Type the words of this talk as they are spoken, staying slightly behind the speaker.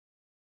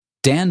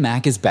Dan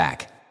Mack is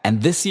back,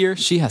 and this year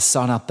she has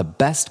sought out the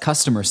best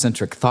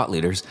customer-centric thought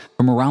leaders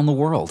from around the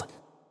world.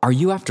 Are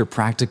you after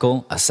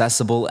practical,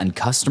 accessible, and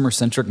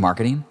customer-centric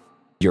marketing?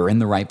 You're in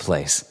the right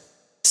place.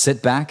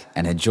 Sit back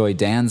and enjoy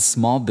Dan's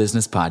Small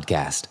Business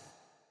Podcast.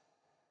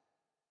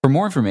 For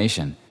more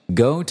information,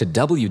 go to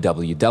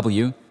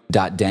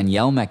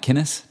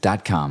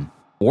www.daniellemckinnis.com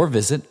or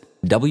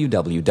visit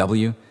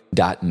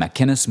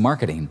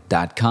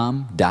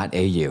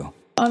www.mckinnismarketing.com.au.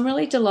 I'm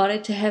really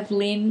delighted to have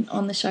Lynn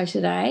on the show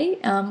today.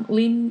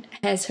 Lynn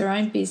has her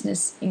own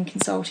business in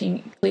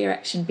consulting, Clear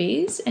Action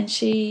Biz, and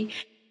she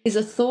is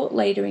a thought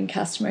leader in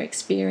customer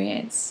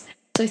experience.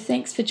 So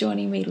thanks for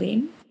joining me,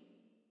 Lynn.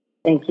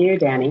 Thank you,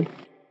 Danny.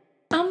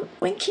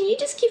 Lynn, can you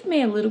just give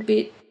me a little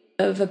bit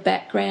of a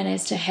background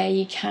as to how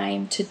you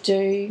came to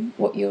do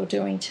what you're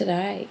doing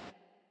today?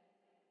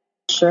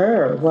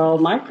 Sure. Well,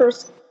 my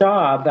first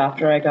job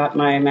after I got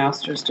my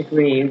master's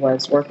degree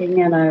was working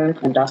in an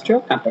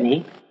industrial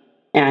company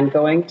and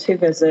going to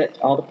visit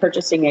all the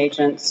purchasing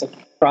agents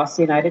across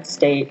the United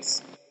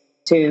States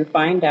to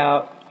find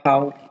out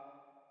how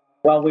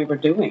well we were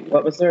doing.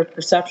 What was their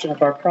perception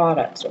of our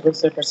products? What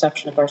was their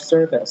perception of our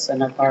service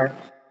and of our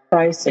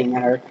pricing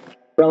and our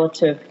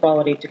relative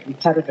quality to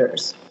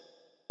competitors?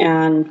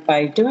 And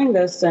by doing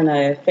this in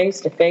a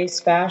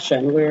face-to-face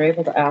fashion, we were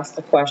able to ask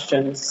the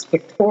questions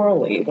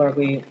pictorially, where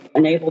we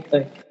enabled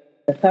the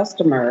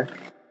customer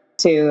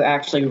to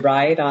actually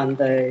write on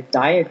the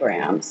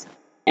diagrams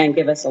and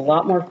give us a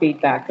lot more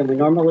feedback than we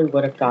normally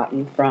would have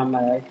gotten from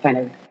a kind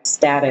of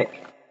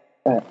static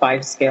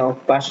 5-scale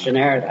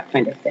questionnaire, that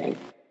kind of thing.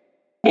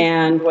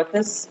 And what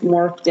this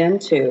morphed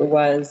into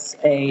was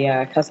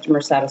a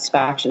customer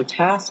satisfaction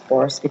task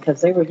force,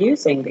 because they were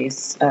using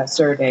these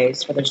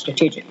surveys for their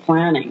strategic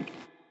planning.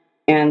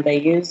 And they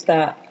used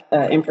that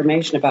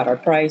information about our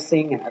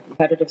pricing and our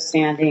competitive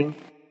standing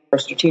for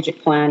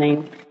strategic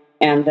planning.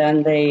 And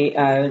then they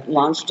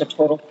launched a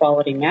total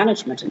quality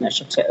management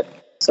initiative.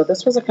 So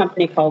this was a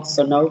company called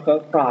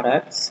Sonoco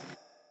Products,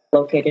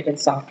 located in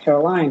South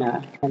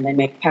Carolina, and they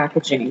make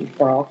packaging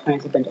for all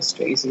kinds of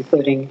industries,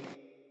 including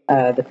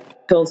the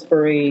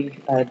Pillsbury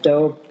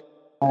dough.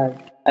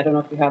 I don't know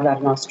if you have that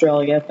in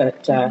Australia,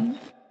 but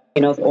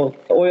you know, the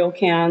oil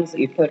cans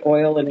that you put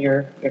oil in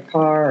your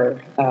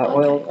car, or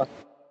oil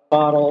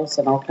bottles,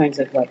 and all kinds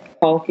of like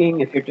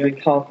caulking, if you're doing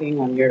caulking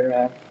on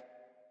your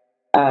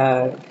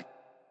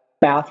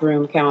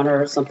bathroom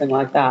counter or something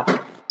like that.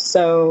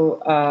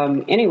 So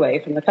anyway,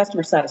 from the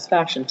Customer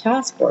Satisfaction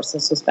Task Force,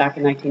 this was back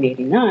in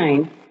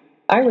 1989,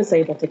 I was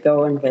able to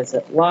go and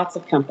visit lots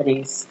of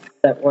companies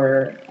that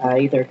were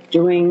either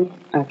doing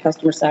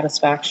customer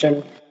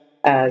satisfaction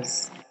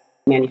as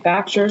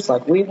manufacturers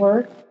like we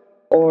were,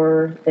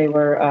 or they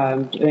were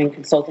doing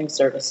consulting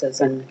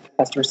services and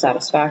customer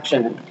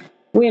satisfaction. And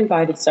we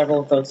invited several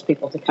of those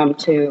people to come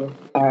to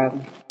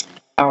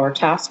our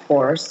task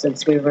force,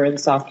 since we were in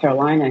South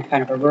Carolina, in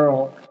kind of a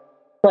rural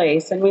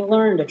place, and we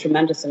learned a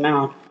tremendous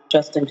amount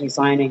just in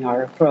designing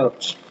our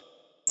approach.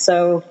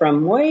 So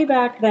from way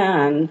back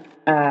then,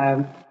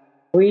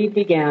 we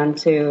began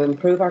to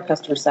improve our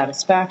customer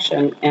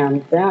satisfaction,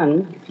 and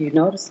then, if you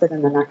notice that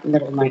in the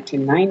middle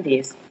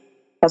 1990s,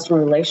 customer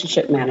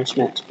relationship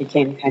management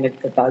became kind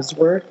of the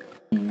buzzword,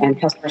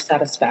 and customer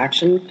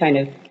satisfaction kind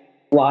of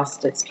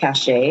lost its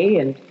cachet,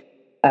 and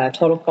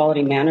total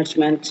quality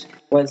management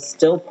was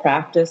still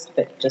practiced,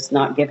 but just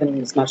not given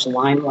as much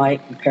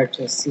limelight compared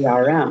to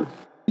CRM.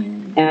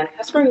 And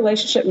customer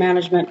relationship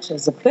management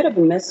is a bit of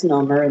a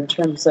misnomer in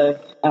terms of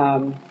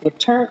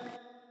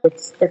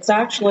it's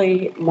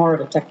actually more of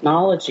a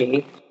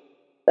technology,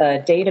 a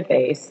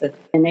database that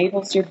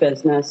enables your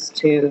business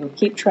to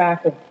keep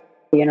track of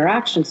the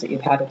interactions that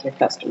you've had with your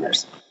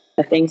customers,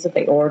 the things that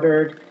they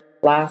ordered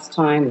last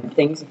time, the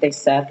things that they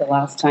said the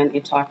last time that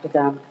you talked to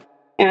them,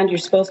 and you're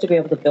supposed to be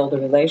able to build a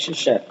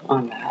relationship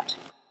on that.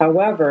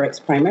 However, it's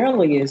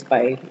primarily used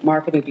by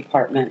marketing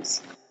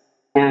departments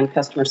and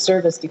customer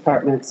service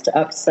departments to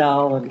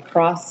upsell and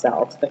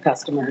cross-sell to the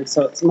customer. And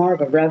so it's more of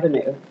a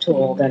revenue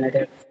tool than it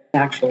is an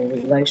actual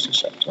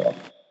relationship tool.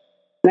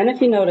 And then if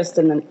you noticed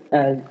in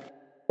the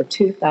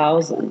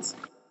 2000s,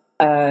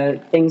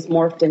 things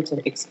morphed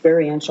into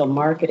experiential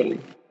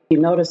marketing. You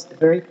noticed the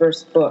very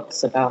first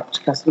books about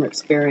customer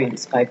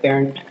experience by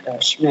Bernd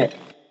Schmidt.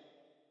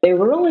 They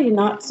were really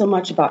not so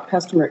much about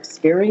customer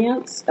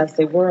experience as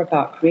they were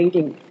about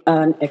creating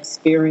an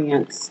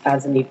experience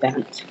as an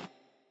event,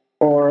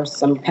 or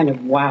some kind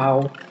of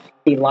wow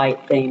delight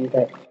thing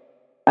that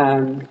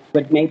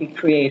would maybe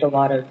create a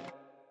lot of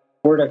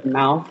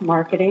word-of-mouth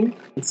marketing.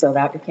 And so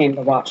that became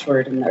the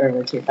watchword in the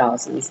early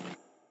 2000s.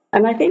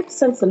 And I think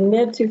since the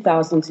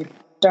mid-2000s, you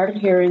started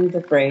hearing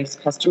the phrase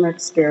customer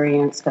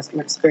experience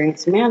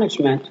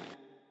management,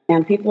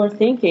 and people are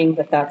thinking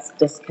that that's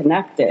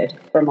disconnected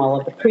from all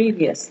of the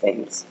previous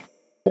things.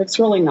 But it's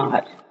really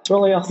not. It's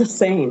really all the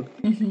same.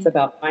 Mm-hmm. It's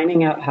about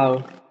finding out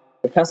how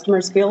the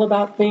customers feel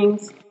about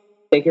things,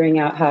 figuring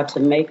out how to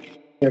make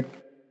your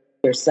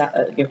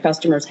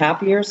customers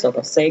happier so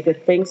they'll say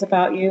good things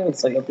about you, and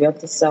so you'll be able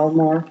to sell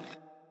more.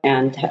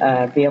 and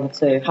be able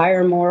to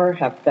hire more,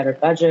 have better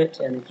budget,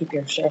 and keep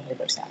your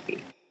shareholders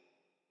happy.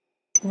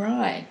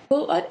 Right.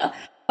 Well,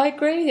 I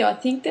agree with you. I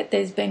think that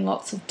there's been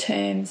lots of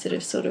terms that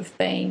have sort of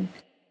been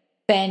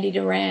bandied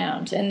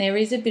around, and there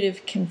is a bit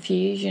of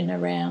confusion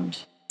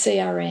around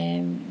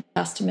CRM,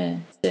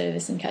 customer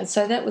service, and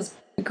so that was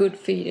good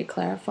for you to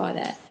clarify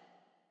that.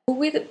 Well,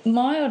 with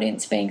my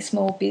audience being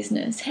small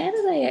business, how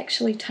do they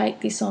actually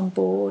take this on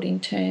board in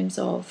terms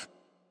of,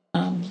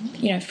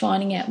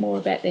 finding out more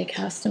about their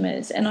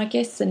customers? And I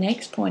guess the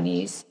next point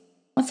is,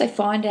 once they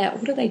find out,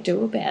 what do they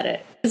do about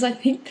it? Because I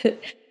think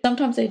that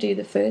sometimes they do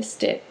the first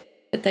step,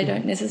 but they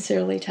don't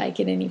necessarily take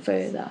it any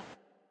further.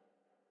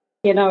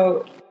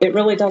 It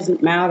really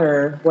doesn't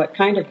matter what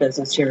kind of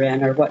business you're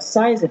in or what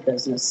size of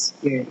business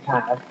you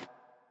have.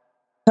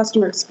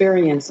 Customer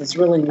experience is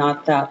really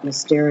not that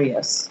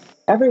mysterious.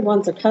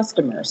 Everyone's a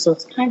customer, so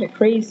it's kind of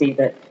crazy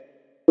that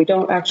we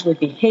don't actually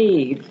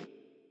behave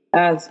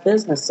as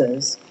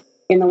businesses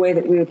in the way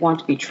that we would want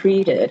to be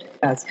treated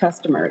as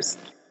customers.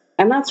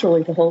 And that's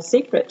really the whole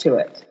secret to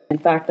it. In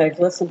fact, I've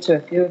listened to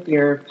a few of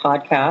your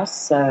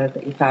podcasts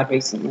that you've had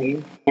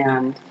recently,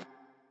 and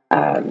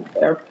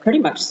they're pretty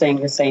much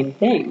saying the same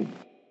thing.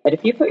 That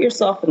if you put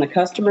yourself in the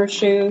customer's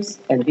shoes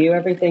and view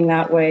everything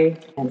that way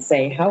and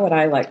say, how would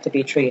I like to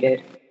be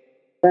treated?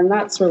 Then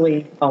that's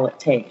really all it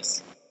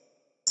takes.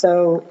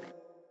 So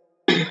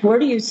where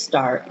do you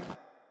start?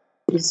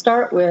 You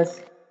start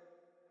with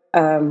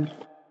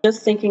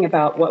just thinking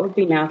about what would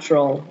be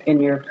natural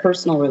in your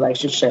personal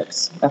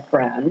relationships, a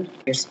friend,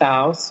 your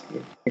spouse,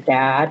 your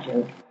dad,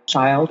 your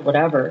child,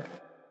 whatever.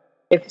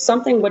 If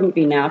something wouldn't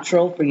be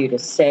natural for you to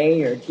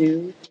say or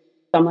do to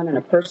someone in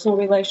a personal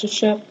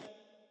relationship,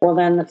 well,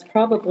 then that's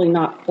probably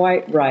not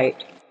quite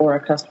right for a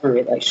customer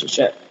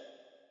relationship.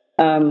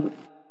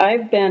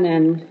 I've been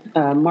in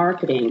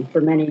marketing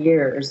for many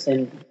years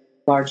in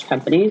large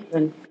companies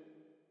and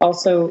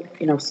also,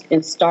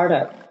 in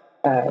startup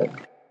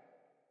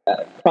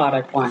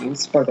product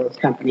lines for those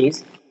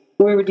companies.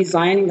 We were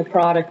designing the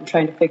product and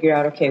trying to figure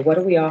out, okay, what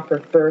do we offer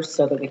first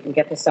so that we can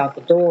get this out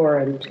the door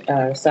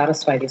and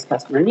satisfy these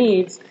customer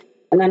needs?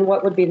 And then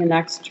what would be the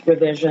next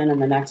revision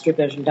and the next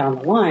revision down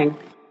the line?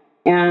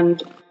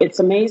 And it's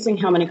amazing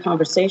how many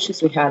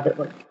conversations we had that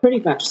were pretty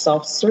much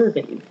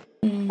self-serving.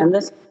 And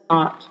this is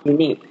not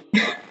unique.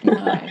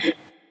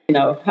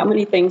 No. How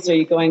many things are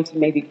you going to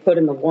maybe put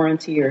in the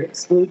warranty or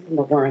exclude from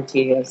the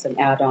warranty as an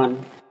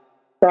add-on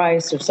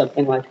price or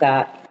something like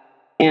that?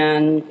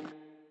 And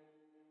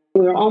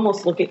we were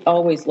always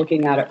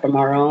looking at it from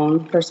our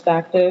own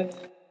perspective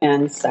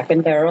and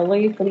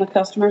secondarily from the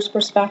customer's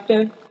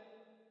perspective.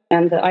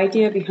 And the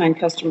idea behind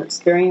customer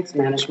experience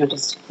management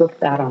is to flip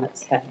that on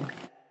its head.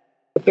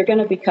 If you're going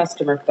to be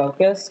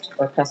customer-focused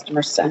or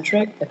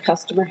customer-centric, the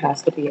customer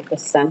has to be at the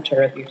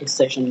center of your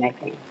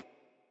decision-making.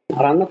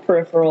 Not on the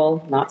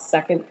peripheral, not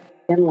second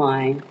in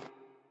line,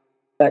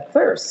 but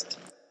first.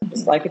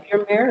 Just like if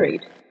you're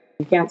married,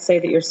 you can't say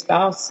that your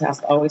spouse has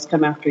to always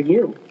come after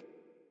you.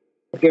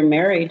 If you're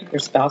married, your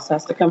spouse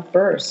has to come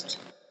first.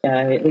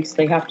 At least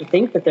they have to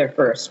think that they're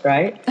first,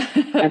 right?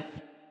 And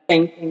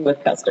same thing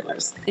with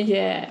customers.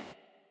 Yeah.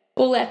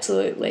 Well,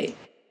 absolutely.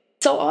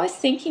 So I was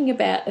thinking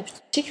about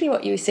particularly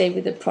what you said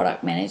with the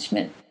product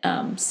management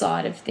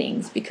side of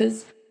things,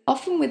 because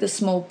often with a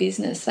small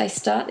business, they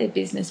start their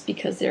business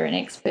because they're an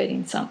expert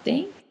in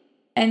something,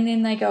 and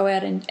then they go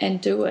out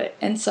and do it.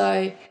 And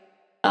so,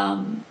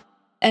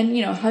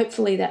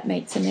 hopefully that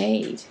meets a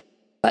need.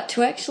 But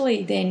to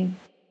actually then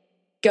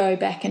go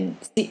back and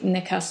sit in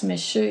the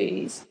customer's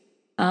shoes,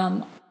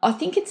 I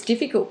think it's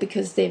difficult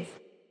because they've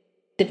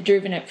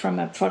driven it from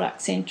a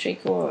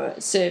product-centric or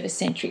a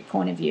service-centric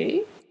point of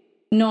view,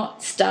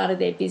 not started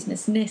their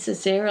business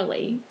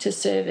necessarily to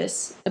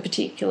service a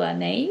particular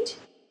need.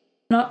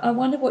 And I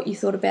wonder what you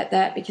thought about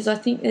that, because I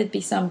think there'd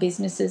be some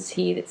businesses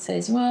here that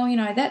says, well,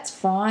 that's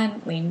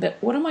fine, Lynn, but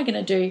what am I going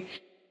to do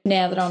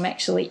now that I'm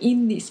actually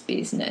in this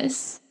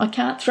business? I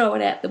can't throw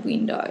it out the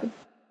window.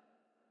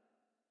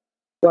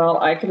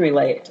 Well, I can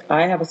relate.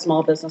 I have a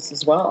small business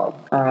as well.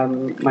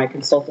 My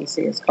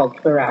consultancy is called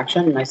Clear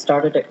Action, and I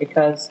started it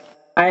because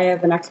I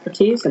have an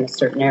expertise in a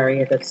certain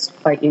area that's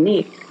quite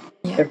unique.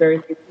 Yeah. There are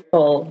very few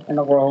people in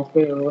the world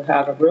who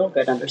have a real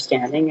good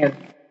understanding of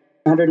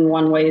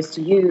 101 ways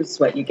to use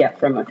what you get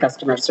from a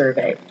customer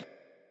survey.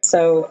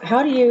 So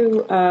how do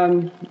you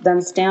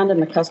then stand in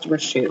the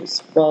customer's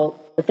shoes? Well,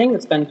 the thing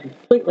that's been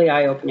completely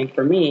eye-opening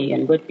for me,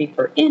 and would be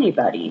for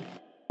anybody,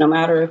 no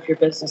matter if your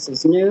business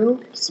is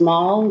new,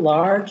 small,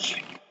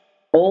 large,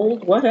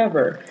 old,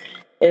 whatever,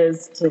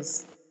 is to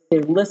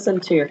listen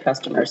to your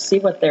customers, see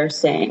what they're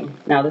saying.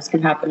 Now, this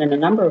can happen in a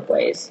number of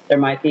ways. There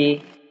might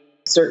be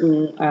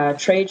certain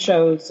trade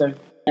shows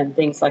and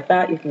things like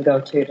that you can go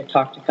to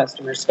talk to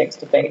customers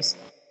face-to-face.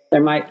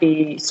 There might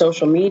be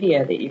social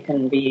media that you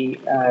can be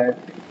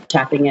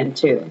tapping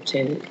into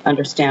to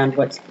understand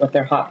what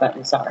their hot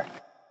buttons are.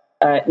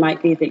 It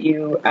might be that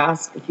you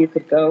ask if you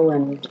could go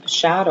and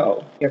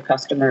shadow your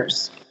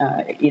customers,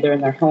 either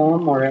in their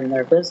home or in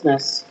their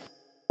business,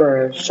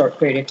 for a short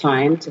period of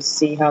time to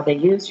see how they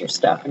use your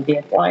stuff and be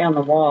a fly on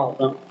the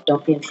wall.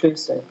 Don't be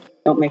intrusive.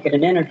 Don't make it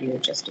an interview.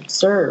 Just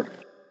observe.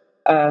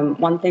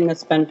 One thing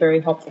that's been very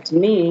helpful to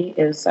me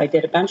is I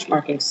did a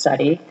benchmarking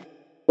study,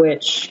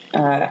 which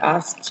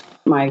asked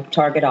my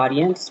target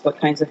audience what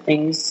kinds of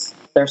things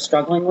they're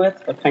struggling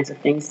with, what kinds of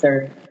things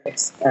they're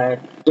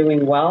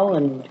doing well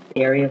in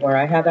the area where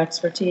I have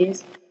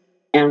expertise,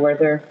 and where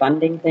they're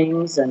funding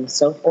things and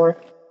so forth.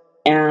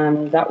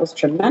 And that was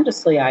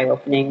tremendously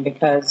eye-opening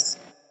because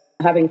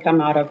having come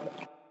out of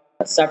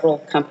several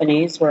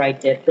companies where I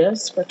did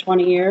this for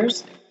 20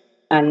 years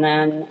and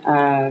then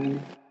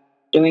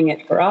doing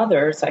it for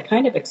others, I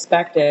kind of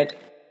expected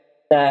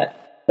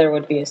that there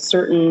would be a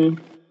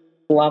certain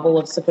level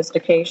of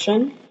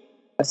sophistication,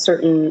 a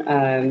certain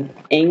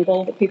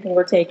angle that people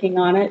were taking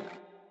on it.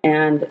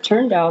 And it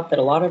turned out that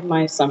a lot of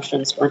my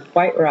assumptions weren't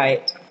quite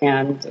right,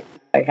 and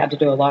I had to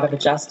do a lot of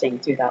adjusting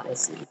through that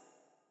listening.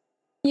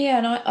 Yeah,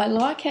 and I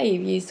like how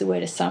you've used the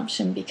word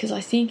assumption, because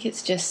I think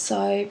it's just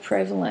so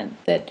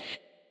prevalent that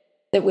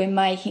we're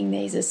making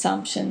these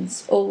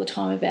assumptions all the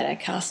time about our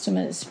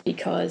customers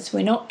because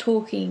we're not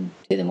talking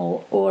to them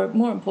or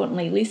more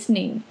importantly,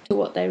 listening to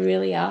what they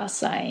really are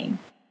saying.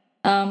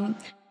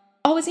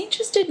 I was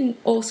interested in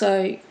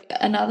also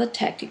another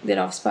tactic that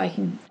I've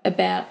spoken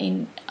about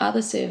in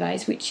other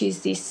surveys, which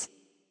is this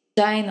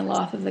day in the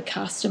life of the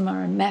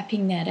customer and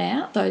mapping that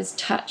out, those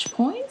touch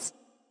points.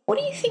 What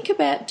do you think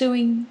about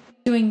doing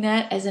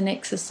that as an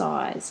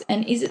exercise?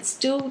 And is it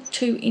still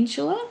too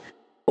insular,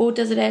 or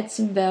does it add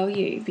some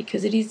value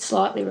because it is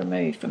slightly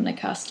removed from the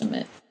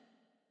customer?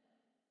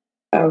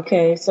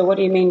 Okay, so what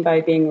do you mean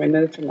by being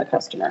removed from the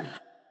customer?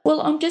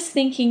 Well, I'm just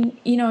thinking,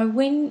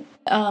 when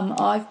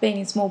I've been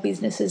in small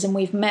businesses and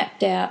we've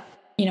mapped out,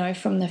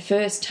 from the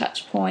first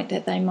touch point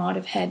that they might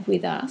have had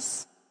with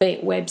us, be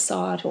it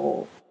website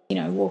or,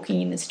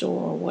 walking in the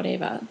store or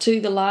whatever, to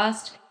the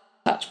last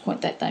touch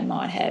point that they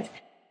might have,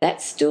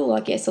 that's still,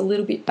 I guess, a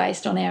little bit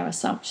based on our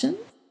assumptions.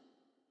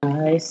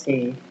 I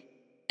see.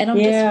 And I'm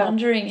just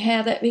wondering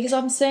how that, because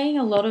I'm seeing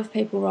a lot of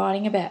people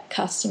writing about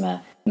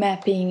customer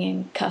mapping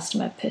and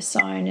customer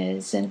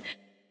personas. And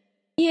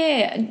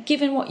yeah,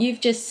 given what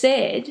you've just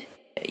said,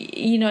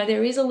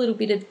 there is a little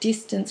bit of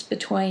distance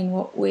between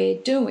what we're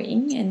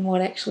doing and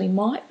what actually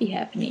might be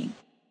happening.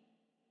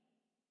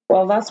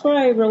 Well, that's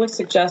why I really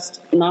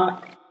suggest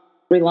not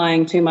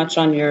relying too much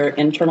on your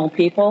internal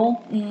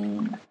people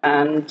and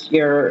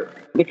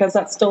because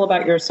that's still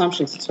about your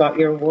assumptions. It's about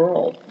your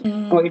world.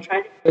 And what you're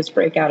trying to do is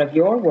break out of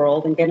your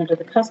world and get into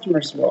the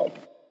customer's world.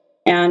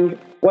 And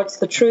what's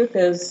the truth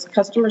is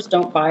customers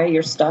don't buy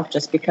your stuff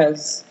just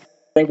because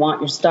they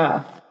want your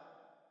stuff.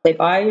 They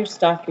buy your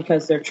stuff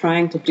because they're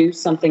trying to do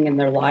something in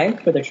their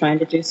life or they're trying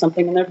to do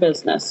something in their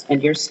business,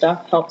 and your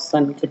stuff helps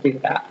them to do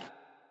that.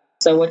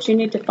 So what you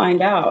need to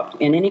find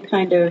out in any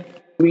kind of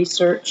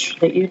research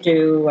that you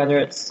do, whether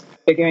it's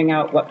figuring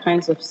out what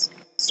kinds of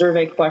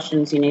survey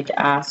questions you need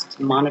to ask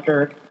to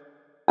monitor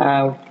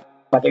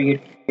whether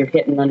you're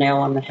hitting the nail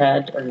on the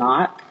head or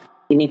not,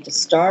 you need to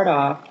start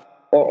off,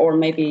 or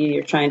maybe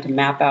you're trying to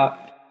map out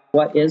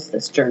what is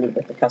this journey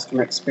that the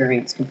customer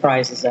experience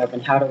comprises of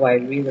and how do I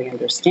really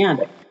understand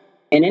it.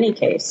 In any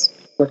case,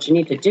 what you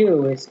need to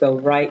do is go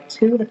right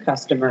to the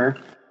customer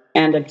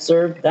and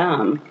observe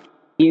them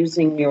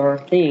using your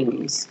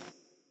things.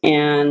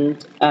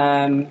 And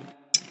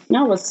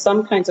now with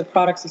some kinds of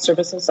products and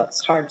services,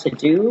 that's hard to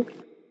do,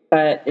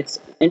 but it's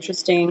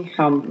interesting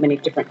how many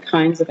different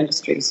kinds of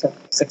industries have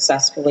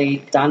successfully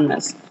done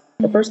this.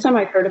 The first time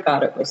I heard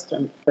about it was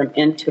from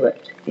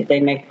Intuit. They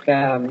make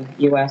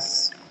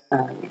U.S.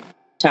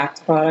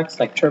 Tax products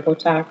like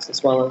TurboTax,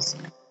 as well as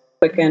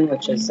Quicken,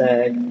 which is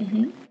a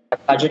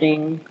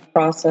budgeting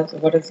process.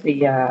 What is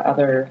the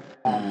other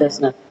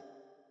business?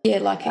 Yeah,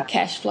 like a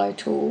cash flow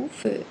tool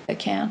for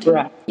accounting.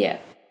 Right.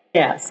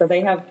 Yeah, so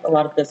they have a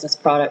lot of business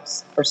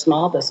products for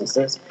small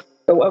businesses.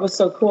 But what was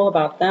so cool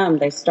about them,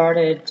 they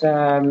started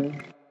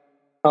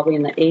probably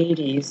in the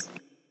 80s,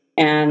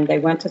 and they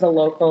went to the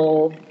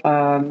local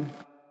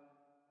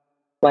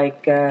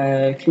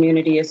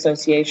community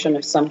association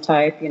of some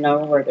type,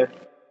 where they're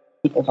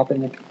people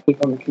helping the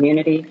people in the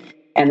community.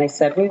 And they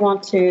said, we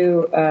want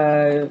to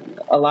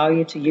allow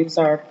you to use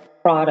our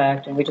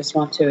product, and we just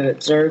want to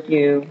observe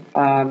you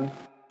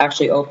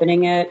actually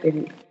opening it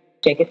and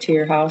take it to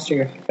your house or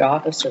your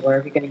office or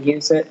wherever you're going to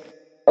use it,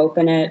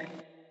 open it,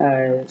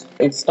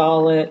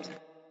 install it,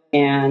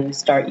 and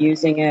start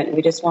using it.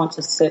 We just want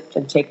to sit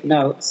and take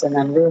notes, and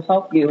then we'll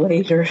help you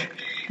later.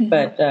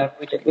 But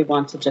we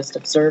want to just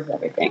observe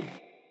everything.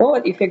 Well,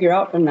 what you figure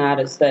out from that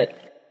is that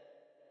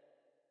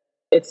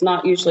it's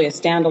not usually a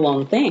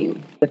standalone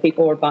thing. The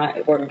people were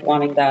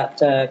wanting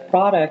that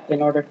product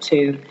in order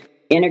to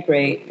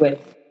integrate with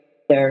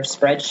their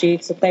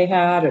spreadsheets that they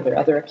had or their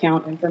other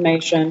account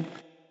information.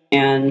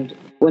 And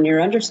when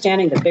you're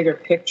understanding the bigger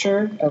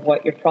picture of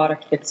what your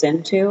product fits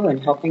into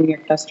and helping your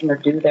customer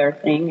do their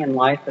thing in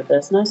life or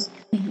business,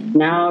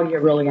 now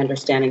you're really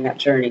understanding that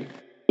journey.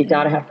 You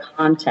got to have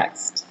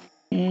context.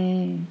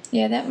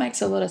 Yeah, that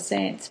makes a lot of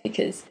sense,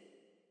 because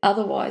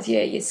otherwise,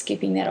 yeah, you're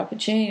skipping that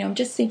opportunity. I'm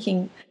just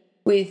thinking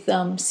with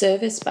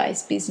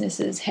service-based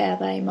businesses how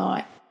they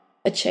might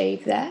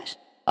achieve that.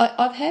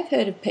 I have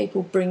heard of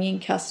people bringing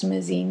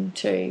customers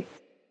into,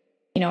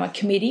 a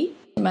committee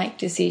to make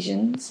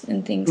decisions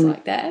and things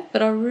like that,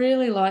 but I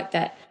really like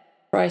that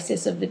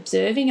process of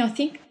observing. I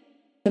think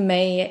for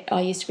me,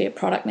 I used to be a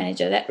product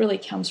manager. That really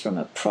comes from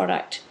a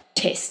product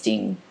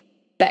testing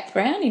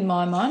background in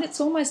my mind.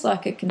 It's almost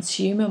like a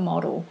consumer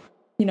model,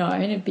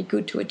 and it'd be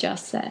good to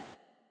adjust that.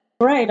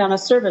 Right, on a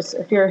service,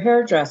 if you're a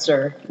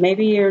hairdresser,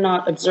 maybe you're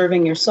not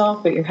observing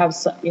yourself, but you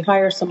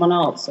hire someone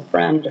else, a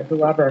friend or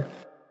whoever,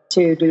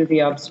 to do the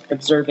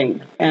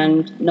observing.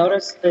 And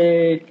notice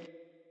the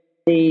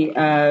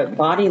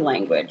body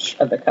language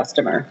of the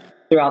customer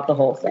throughout the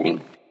whole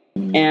thing.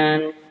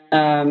 And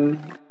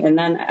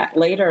then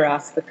later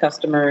ask the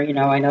customer,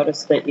 I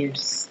noticed that you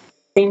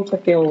seem to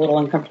feel a little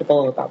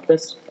uncomfortable about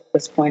this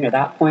point or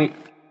that point.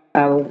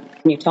 Can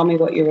you tell me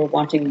what you were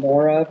wanting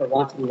more of or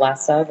wanting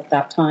less of at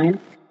that time?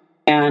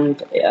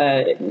 And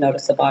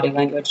notice the body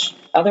language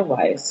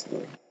otherwise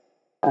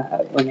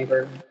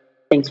when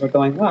things were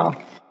going well.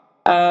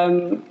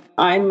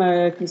 I'm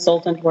a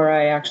consultant where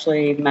I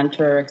actually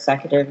mentor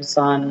executives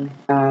on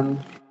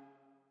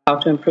how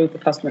to improve the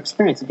customer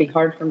experience. It'd be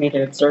hard for me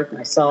to observe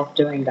myself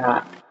doing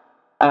that.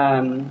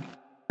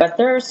 But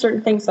there are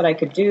certain things that I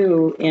could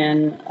do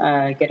in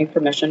getting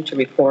permission to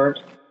record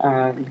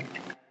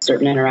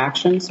certain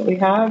interactions that we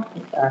have,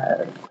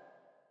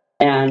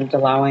 and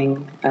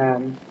allowing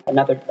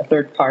a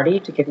third party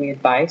to give me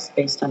advice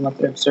based on what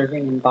they're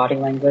observing in body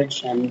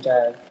language and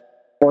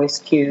voice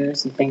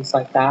cues and things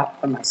like that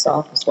for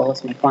myself as well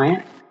as my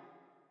client.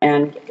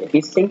 And if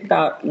you think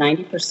about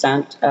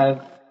 90%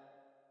 of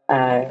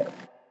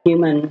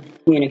human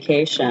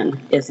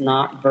communication is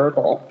not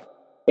verbal,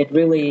 it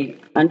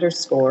really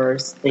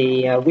underscores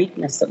the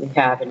weakness that we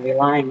have in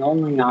relying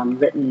only on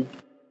written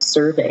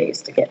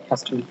surveys to get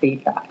customer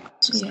feedback.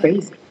 It's just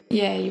crazy.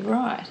 Yeah, you're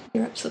right.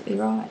 You're absolutely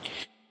right.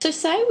 So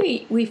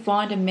say we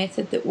find a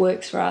method that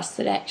works for us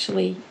that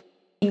actually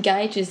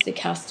engages the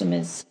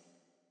customers,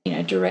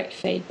 direct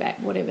feedback,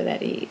 whatever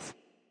that is.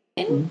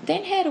 And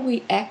then how do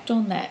we act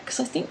on that? Because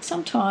I think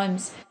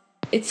sometimes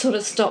it sort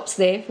of stops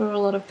there for a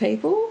lot of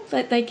people,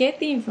 that they get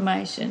the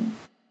information.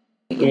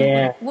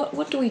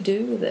 What do we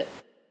do with it?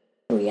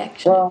 How do we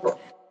action it?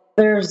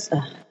 There's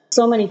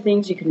so many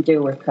things you can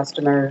do with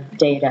customer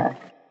data.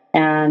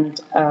 And,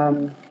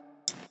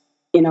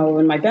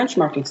 in my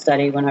benchmarking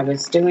study, when I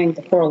was doing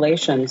the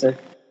correlations of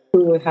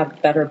who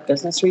had better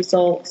business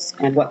results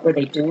and what were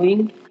they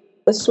doing,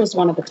 this was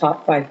one of the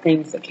top 5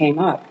 things that came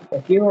up.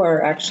 If you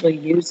are actually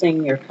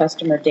using your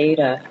customer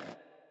data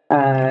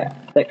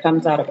that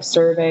comes out of a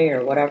survey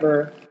or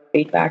whatever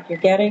feedback you're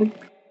getting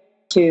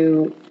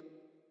to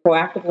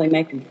proactively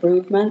make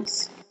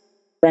improvements,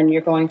 then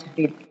you're going to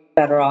be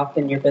better off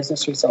in your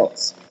business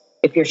results.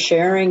 If you're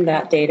sharing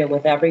that data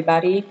with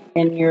everybody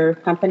in your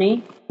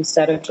company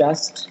instead of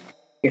just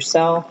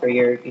yourself or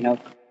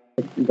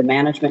the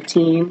management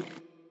team,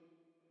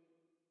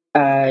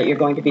 you're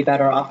going to be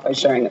better off by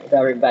sharing it with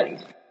everybody.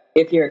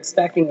 If you're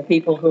expecting the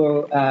people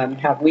who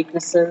have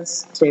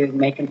weaknesses to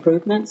make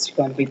improvements, you're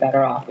going to be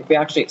better off. If you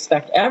actually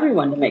expect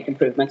everyone to make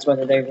improvements,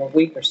 whether they were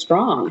weak or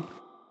strong,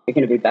 you're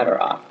going to be better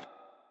off.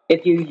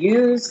 If you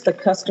use the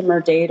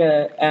customer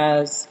data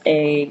as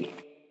a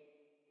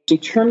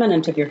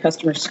determinant of your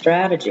customer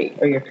strategy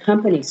or your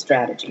company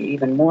strategy,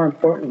 even more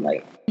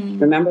importantly,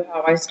 remember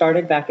how I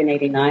started back in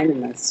 '89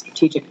 in the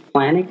strategic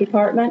planning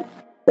department?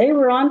 They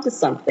were onto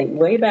something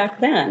way back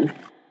then,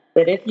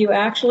 that if you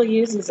actually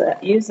use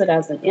it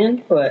as an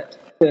input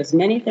to as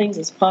many things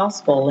as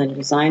possible in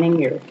designing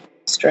your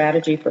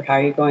strategy for how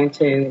you're going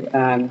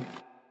to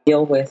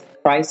deal with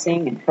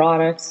pricing and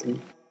products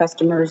and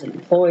customers and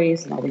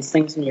employees and all these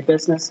things in your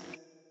business,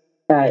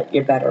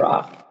 you're better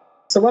off.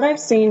 So what I've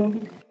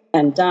seen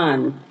and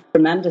done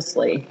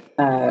tremendously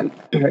or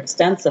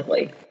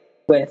extensively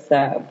with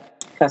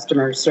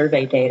customer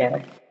survey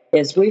data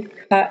is we've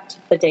cut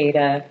the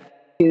data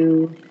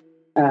to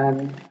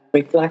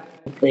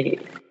reflect the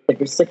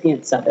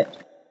recipients of it.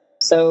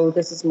 So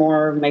this is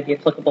more maybe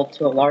applicable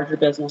to a larger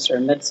business or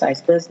a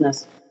mid-sized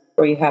business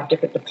where you have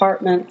different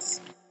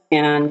departments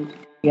and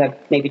you have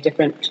maybe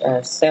different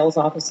sales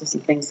offices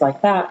and things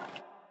like that.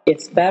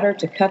 It's better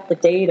to cut the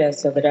data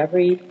so that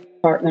every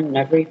department and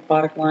every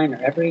product line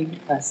or every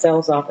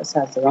sales office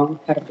has their own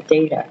cut of the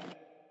data.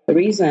 The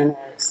reason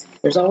is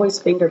there's always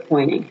finger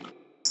pointing.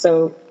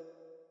 So,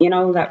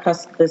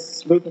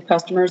 this group of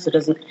customers that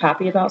isn't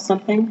happy about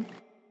something,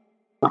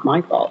 not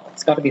my fault.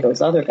 It's got to be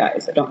those other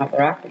guys that don't have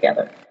their act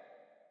together.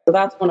 So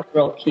that's one of the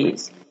real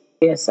keys.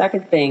 The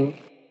second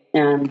thing,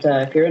 and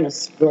if you're in a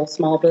real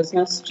small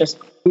business, just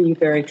be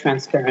very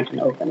transparent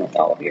and open with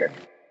all of your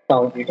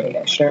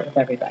data. Share it with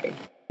everybody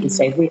and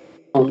say, we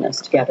own this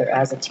together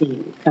as a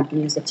team. The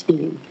company is a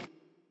team.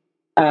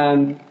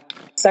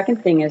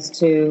 Second thing is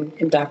to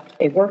conduct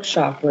a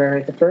workshop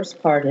where the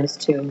first part is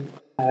to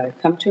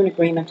come to an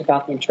agreement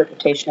about the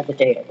interpretation of the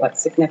data.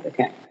 What's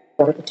significant?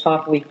 What are the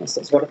top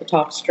weaknesses? What are the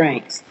top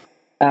strengths?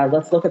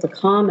 Let's look at the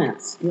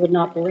comments. You would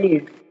not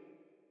believe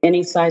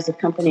any size of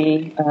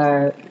company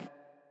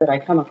that I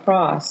come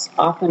across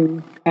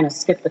often kind of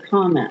skip the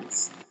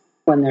comments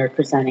when they're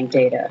presenting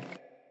data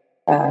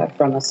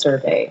from a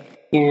survey.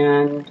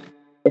 And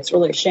it's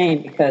really a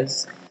shame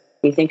because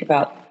you think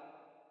about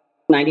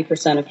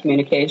 90% of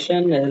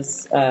communication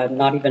is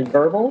not even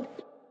verbal.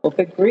 Well,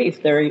 good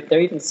grief, they're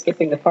even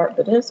skipping the part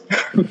that is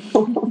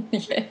verbal.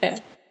 Yeah.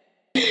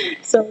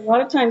 So a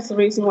lot of times the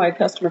reason why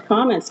customer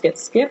comments get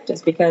skipped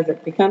is because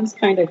it becomes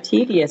kind of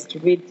tedious to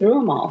read through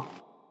them all.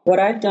 What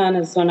I've done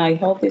is when I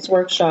hold these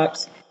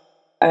workshops,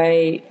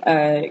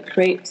 I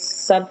create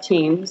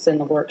sub-teams in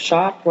the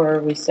workshop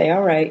where we say,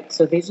 all right,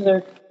 so these are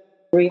the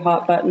 3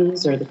 hot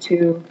buttons or the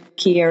 2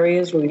 key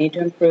areas where we need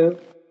to improve.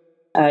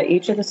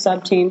 Each of the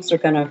sub-teams are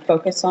going to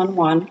focus on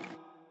one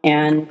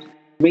and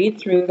read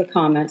through the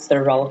comments that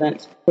are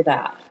relevant to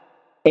that.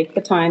 Take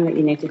the time that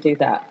you need to do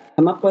that.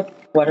 Come up with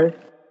what are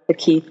the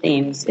key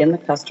themes in the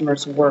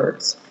customer's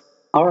words.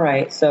 All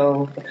right,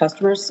 so the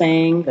customer is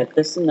saying that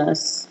this and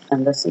this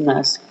and this and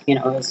this,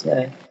 is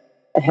a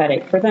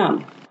headache for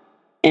them.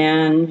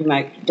 And you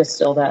might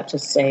distill that to,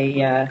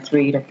 say,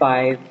 3 to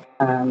 5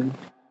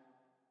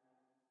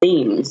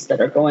 themes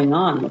that are going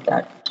on with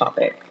that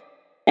topic.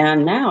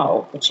 And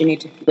now what you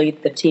need to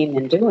lead the team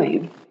in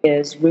doing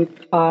is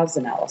root cause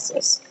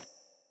analysis.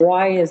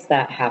 Why is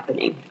that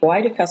happening?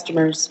 Why do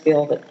customers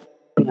feel that,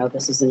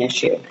 this is an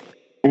issue?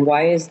 And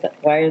why is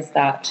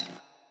that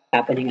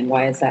happening? And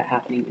why is that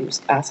happening? You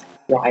just ask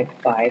why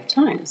 5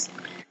 times.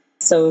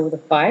 So the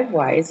 5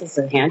 whys is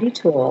a handy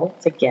tool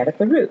to get at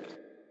the root.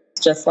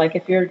 It's just like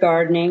if you're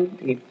gardening,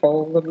 you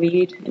pull the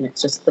weed and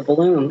it's just the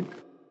bloom.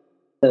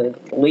 The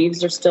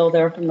leaves are still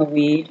there from the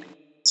weed,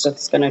 so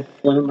it's going to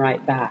bloom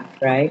right back,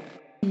 right?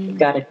 You've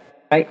got to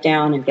write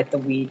down and get the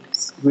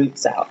weeds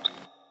roots out.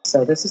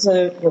 So this is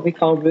what we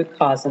call root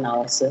cause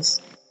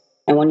analysis.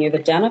 And when you've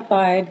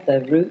identified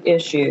the root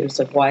issues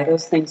of why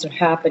those things are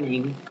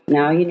happening,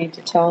 now you need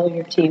to tell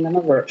your team in the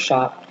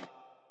workshop,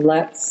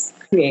 let's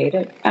create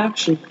an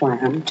action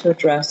plan to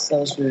address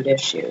those root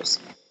issues.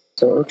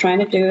 So what we're trying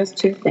to do is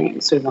 2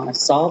 things. We want to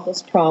solve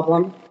this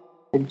problem,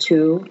 and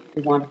 2,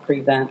 we want to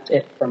prevent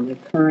it from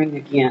recurring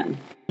again.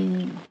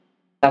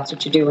 That's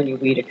what you do when you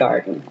weed a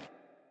garden,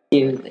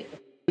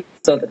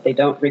 so that they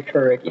don't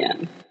recur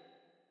again.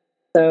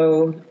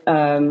 So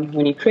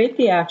when you create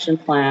the action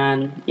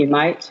plan, you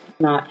might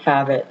not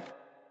have it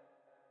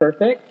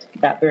perfect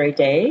that very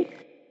day,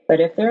 but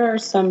if there are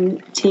some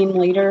team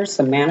leaders,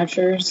 some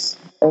managers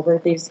over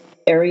these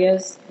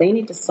areas, they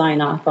need to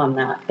sign off on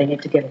that. They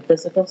need to give a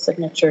physical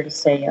signature to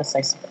say, yes,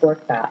 I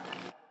support that.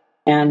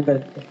 And the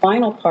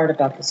final part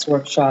about this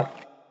workshop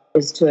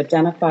is to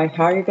identify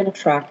how you're going to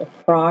track the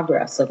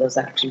progress of those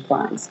action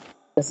plans.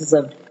 This is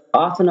an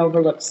often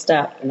overlooked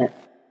step, and it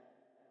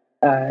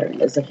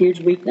is a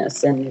huge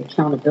weakness in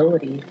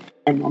accountability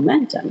and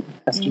momentum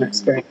customer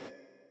experience.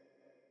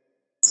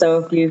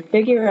 So if you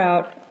figure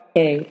out,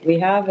 okay, we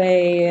have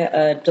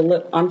a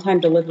on-time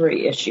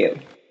delivery issue.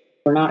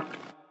 We're not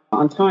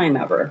on time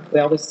ever. We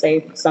always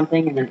say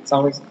something and then it's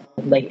always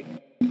late.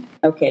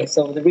 Okay,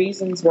 so the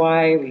reasons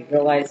why, we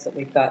realize that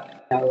we've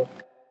got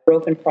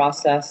broken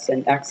process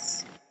in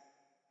X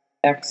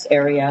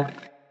area,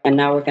 and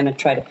now we're going to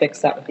try to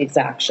fix that with these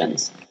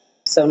actions.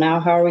 So now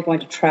how are we going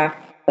to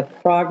track the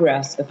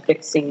progress of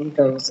fixing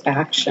those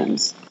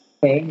actions?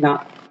 Okay,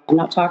 I'm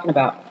not talking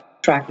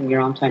about tracking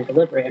your on-time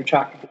delivery. I'm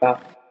talking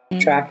about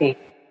tracking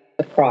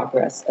the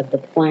progress of the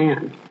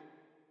plan.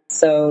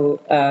 So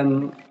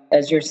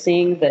as you're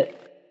seeing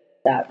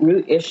that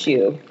root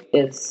issue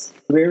is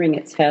rearing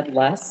its head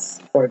less,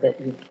 or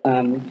that you've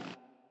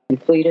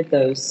completed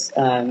those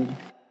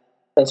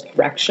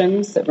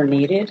corrections that were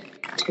needed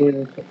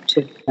to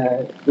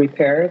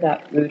repair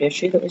that root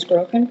issue that was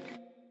broken,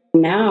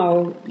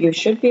 now you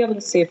should be able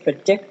to see a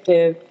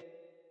predictive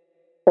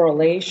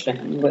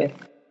correlation with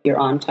your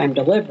on-time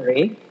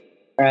delivery,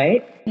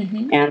 right?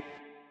 And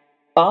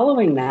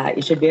following that,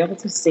 you should be able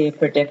to see a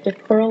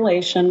predictive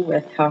correlation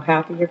with how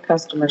happy your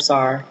customers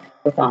are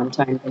with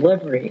on-time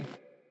delivery.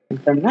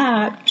 And from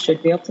that, you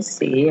should be able to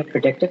see a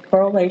predictive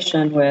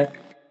correlation with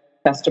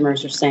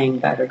customers are saying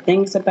better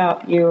things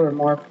about you,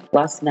 or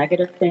less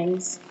negative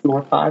things,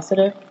 more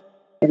positive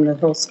in the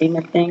whole scheme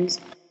of things,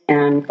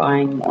 and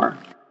buying more.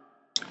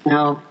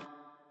 Now,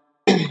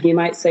 you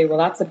might say, well,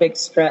 that's a big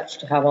stretch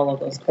to have all of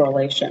those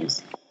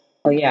correlations.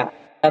 Well, yeah,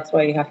 that's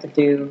why you have to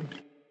do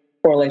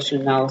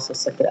correlation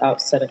analysis at the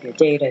outset of your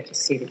data to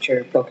see that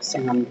you're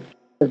focusing on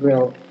the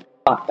real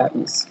hot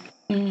buttons.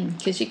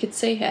 Because you could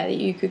see how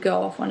you could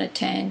go off on a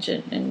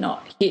tangent and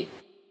not hit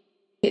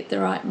the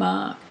right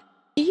mark.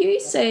 Do you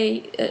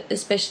see,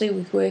 especially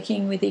with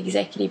working with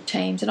executive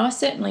teams, and I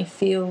certainly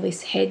feel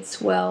this head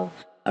swell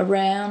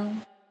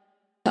around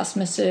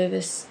customer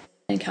service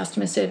and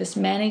customer service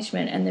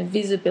management, and the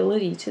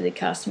visibility to the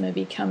customer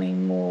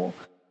becoming more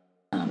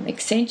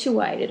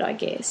accentuated, I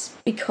guess,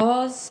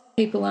 because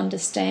people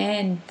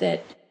understand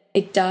that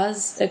it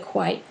does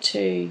equate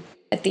to,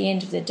 at the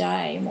end of the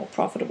day, a more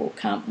profitable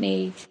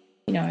company,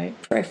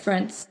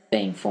 preference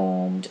being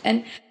formed.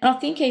 And I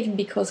think even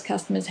because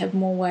customers have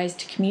more ways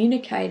to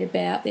communicate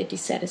about their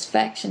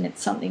dissatisfaction,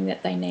 it's something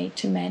that they need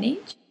to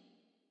manage.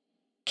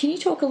 Can you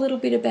talk a little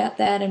bit about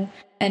that?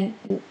 And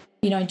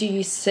do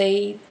you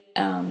see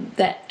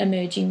that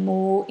emerging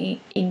more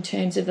in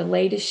terms of a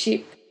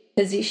leadership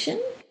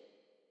position?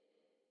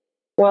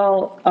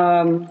 Well,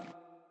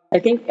 I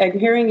think I'm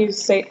hearing you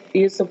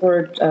use the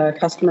word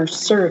customer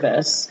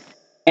service,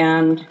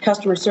 and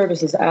customer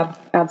service is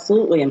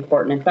absolutely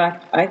important. In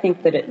fact, I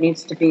think that it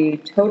needs to be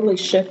totally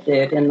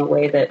shifted in the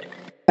way that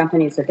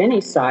companies of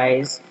any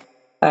size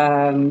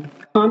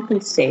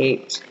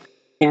compensate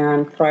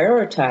and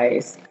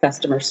prioritize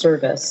customer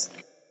service,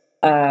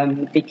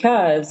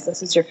 because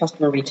this is your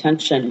customer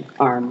retention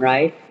arm,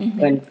 right? Mm-hmm.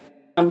 When they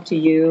come to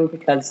you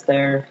because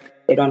they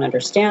don't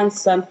understand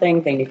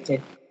something, they need to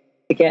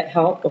get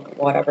help of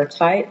whatever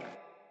type.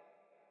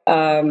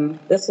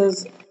 This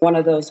is one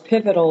of those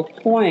pivotal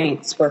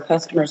points where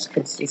customers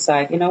could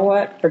decide, you know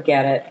what,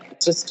 forget it.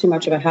 It's just too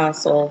much of a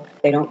hassle.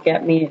 They don't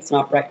get me. It's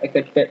not a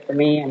good fit for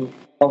me. I'm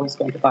always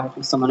going to buy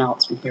from someone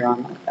else from here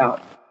on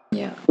out.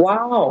 Yeah.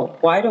 Wow.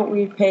 Why don't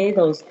we pay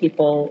those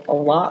people a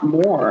lot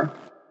more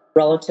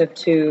relative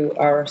to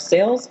our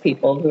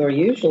salespeople, who are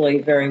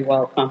usually very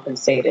well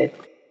compensated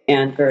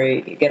and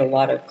get a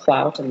lot of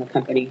clout in the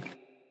company?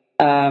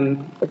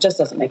 It just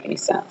doesn't make any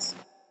sense.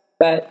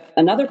 But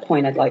another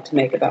point I'd like to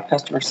make about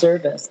customer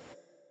service,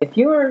 if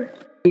you are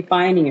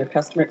defining your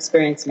customer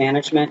experience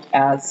management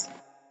as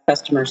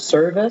customer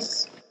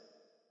service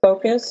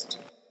focused,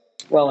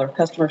 or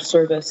customer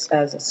service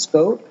as a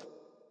scope,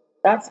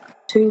 that's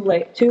too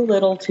late, too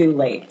little, too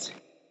late.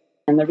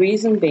 And the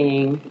reason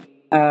being,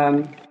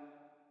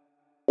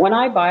 when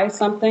I buy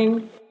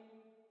something,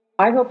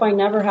 I hope I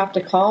never have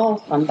to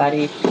call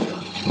somebody.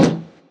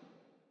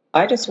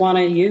 I just want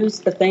to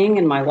use the thing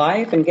in my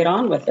life and get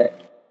on with it.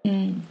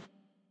 Mm.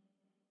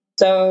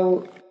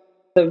 So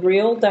the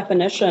real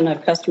definition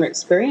of customer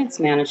experience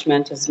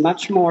management is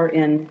much more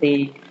in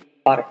the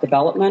product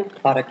development,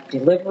 product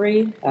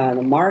delivery,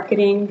 the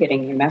marketing,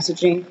 getting your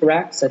messaging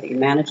correct so that you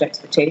manage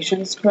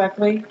expectations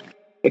correctly,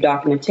 your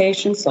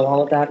documentation, so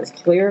all of that is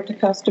clear to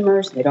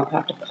customers. They don't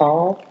have to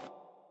call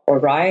or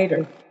write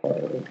or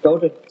go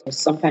to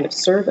some kind of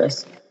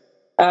service.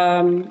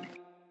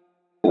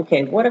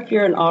 Okay, what if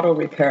you're an auto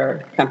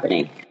repair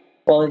company?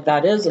 Well,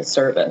 that is a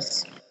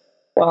service.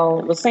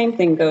 Well, the same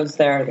thing goes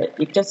there, that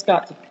you've just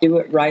got to do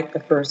it right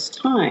the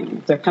first time.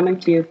 If they're coming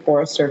to you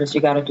for a service,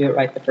 you got to do it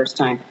right the first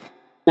time.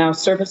 Now,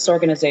 service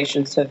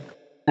organizations have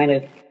kind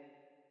of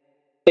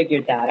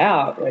figured that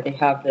out, where they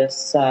have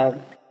this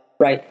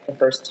right the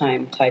first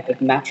time type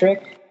of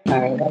metric.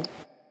 What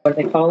do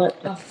they call it?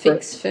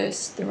 Fix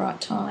first the right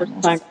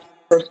time.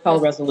 First call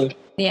resolution.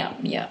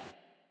 Yeah.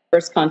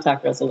 First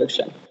contact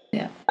resolution.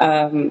 Yeah.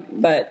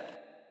 But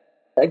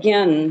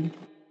again,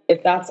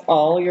 if that's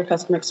all your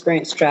customer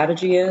experience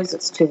strategy is,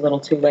 it's too little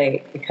too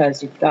late,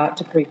 because you've got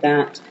to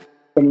prevent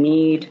the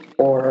need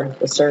for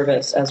the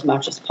service as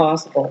much as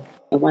possible.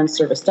 And when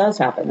service does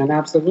happen, then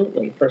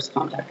absolutely first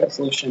contact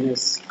resolution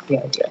is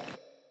the idea.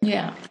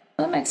 Yeah,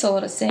 well, that makes a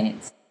lot of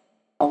sense.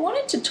 I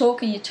wanted to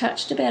talk, and you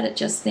touched about it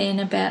just then,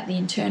 about the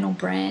internal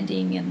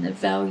branding and the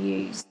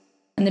values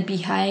and the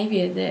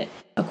behaviour that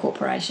a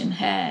corporation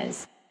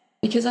has,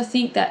 because I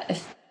think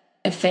that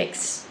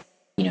affects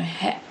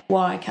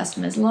why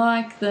customers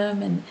like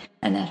them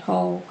and that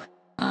whole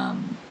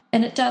and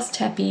it does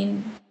tap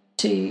in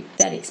to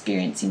that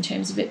experience in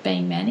terms of it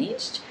being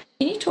managed.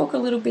 Can you talk a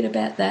little bit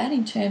about that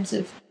in terms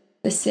of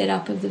the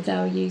setup of the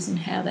values and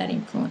how that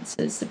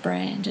influences the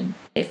brand and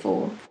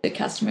therefore the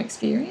customer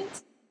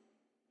experience?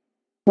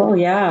 Well,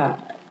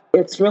 yeah,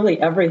 it's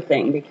really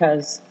everything,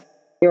 because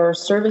your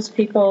service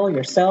people,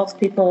 your sales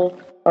people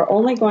are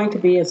only going to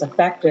be as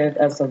effective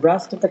as the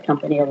rest of the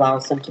company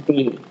allows them to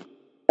be.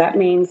 That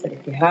means that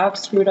if you have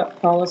screwed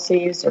up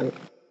policies or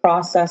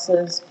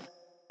processes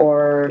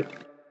or,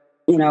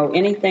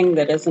 anything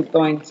that isn't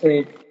going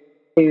to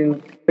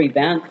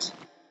prevent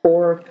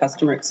poor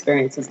customer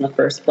experiences in the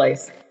first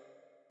place,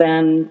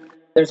 then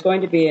there's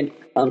going to be an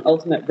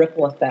ultimate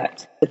ripple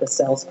effect to the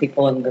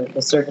salespeople and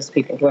the service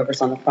people,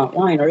 whoever's on the front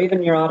line, or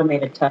even your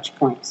automated touch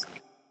points.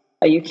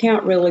 You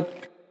can't really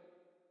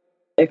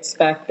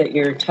expect that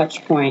your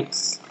touch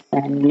points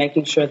and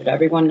making sure that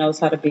everyone knows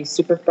how to be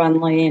super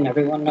friendly and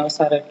everyone knows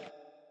how to,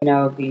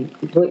 be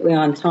completely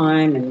on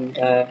time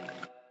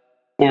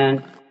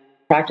and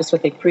practice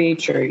what they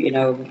preach, or,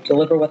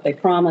 deliver what they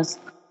promise,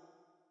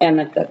 and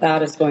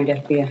that is going to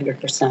be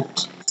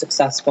 100%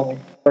 successful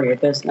for your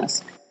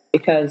business.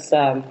 Because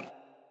the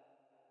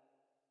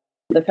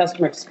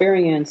customer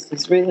experience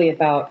is really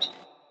about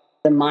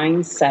the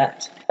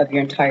mindset of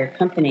your entire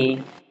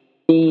company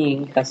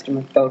being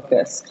customer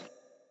focused.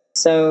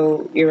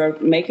 So you're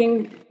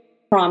making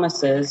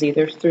promises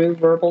either through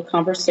verbal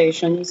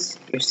conversations,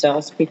 your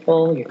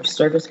salespeople, your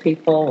service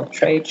people,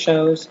 trade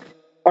shows,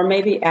 or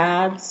maybe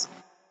ads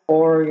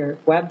or your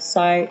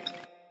website,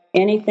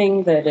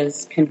 anything that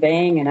is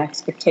conveying an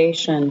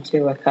expectation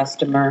to a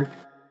customer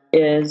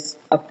is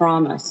a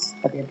promise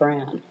of your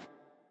brand.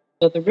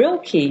 So the real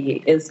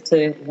key is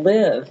to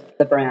live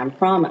the brand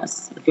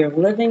promise. If you're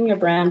living your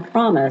brand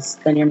promise,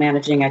 then you're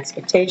managing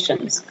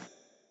expectations.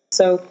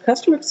 So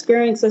customer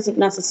experience isn't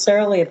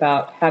necessarily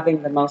about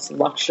having the most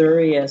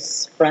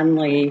luxurious,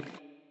 friendly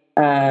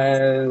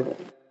product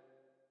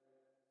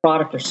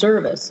or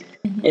service.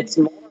 It's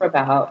more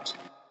about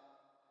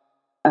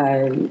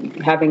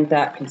having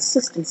that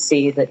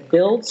consistency that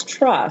builds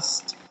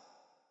trust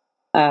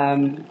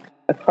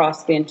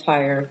across the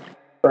entire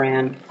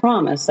brand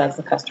promise as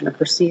the customer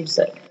perceives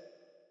it.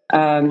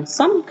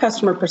 Some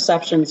customer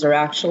perceptions are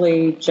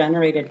actually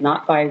generated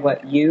not by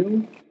what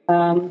you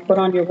put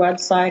on your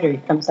website or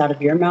comes out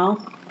of your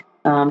mouth,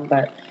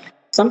 but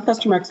some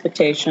customer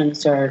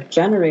expectations are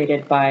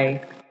generated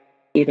by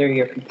either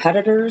your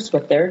competitors,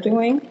 what they're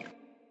doing,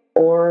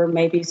 or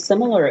maybe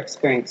similar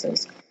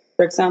experiences.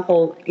 For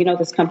example, you know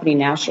this company,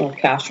 National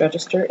Cash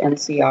Register,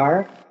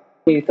 NCR.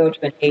 You go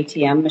to an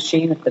ATM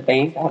machine at the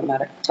bank,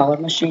 automatic teller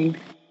machine,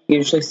 you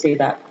usually see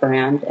that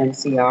brand,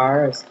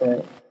 NCR, as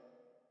the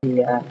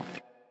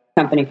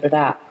company for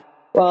that.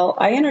 Well,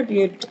 I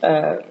interviewed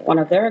one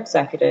of their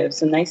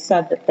executives, and they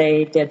said that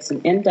they did some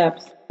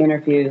in-depth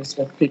interviews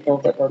with people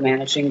that were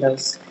managing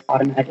those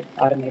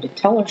automated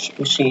teller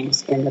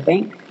machines in the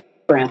bank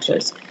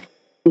branches.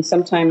 And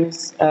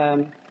sometimes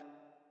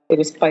it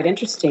was quite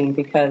interesting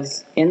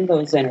because in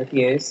those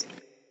interviews,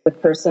 the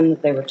person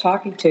that they were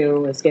talking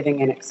to was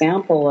giving an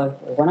example of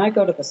when I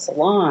go to the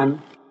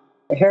salon,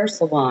 the hair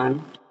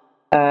salon,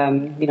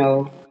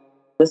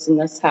 this and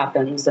this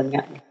happens,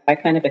 and I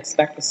kind of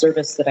expect the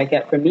service that I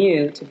get from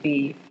you to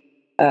be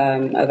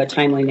of a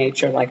timely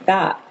nature like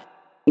that.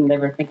 And they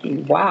were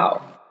thinking,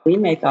 wow, we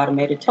make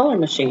automated teller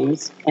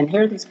machines, and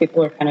here these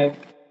people are kind of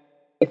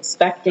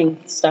expecting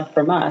stuff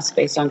from us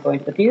based on going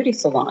to the beauty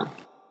salon.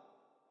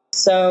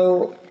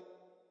 So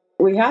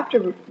we have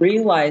to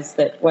realize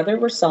that whether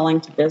we're selling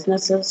to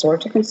businesses or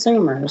to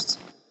consumers,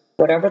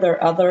 whatever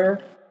their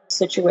other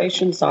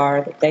situations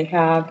are that they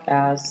have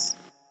as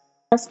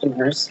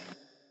customers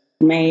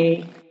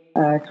may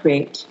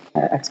create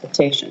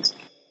expectations.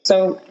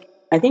 So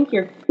I think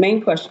your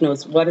main question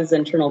was, what is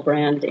internal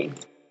branding?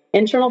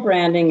 Internal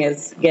branding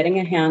is getting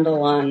a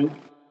handle on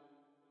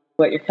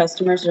what your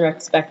customers are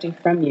expecting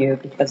from you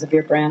because of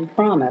your brand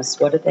promise.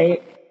 What do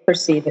they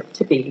perceive it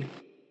to be?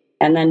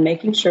 And then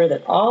making sure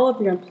that all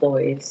of your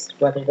employees,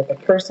 whether they're the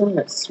person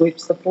that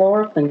sweeps the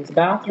floor, cleans the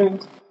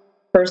bathrooms,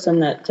 person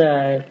that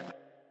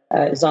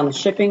is on the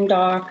shipping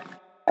dock,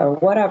 or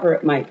whatever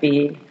it might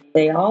be,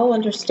 they all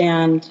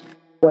understand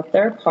what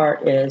their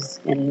part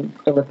is in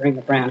delivering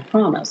the brand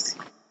promise.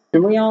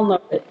 And we all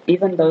know that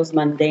even those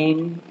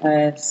mundane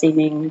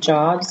seeming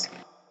jobs,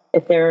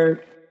 if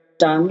they're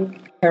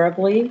done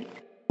terribly,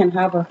 can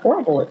have a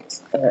horrible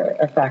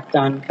effect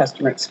on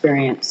customer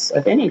experience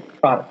of any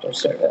product or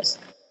service.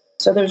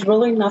 So there's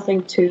really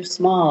nothing too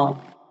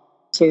small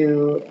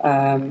to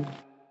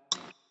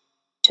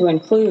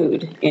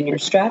include in your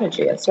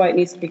strategy. That's why it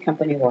needs to be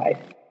company-wide.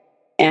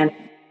 And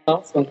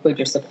also include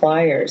your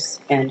suppliers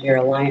and your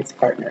alliance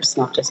partners,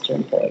 not just your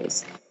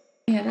employees.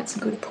 Yeah, that's a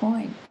good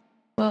point.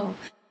 Well,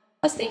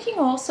 I was thinking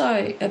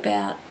also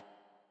about,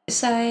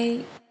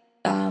 say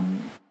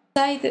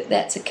that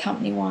that's a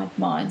company-wide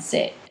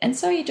mindset, and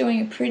so you're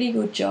doing a pretty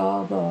good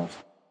job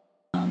of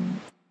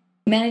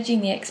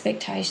managing the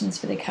expectations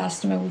for the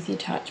customer with your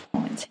touch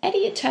points. How do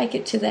you take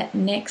it to that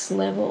next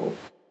level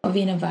of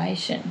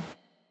innovation?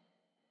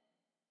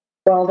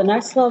 Well, the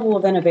next level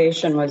of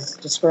innovation was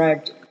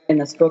described in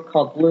this book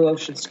called Blue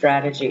Ocean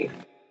Strategy.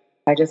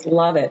 I just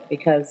love it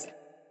because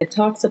it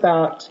talks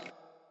about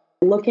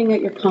looking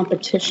at your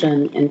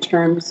competition in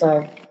terms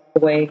of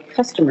the way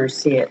customers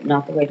see it,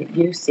 not the way that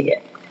you see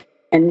it.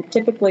 And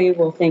typically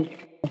we'll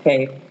think,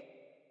 okay,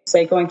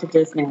 say going to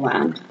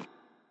Disneyland.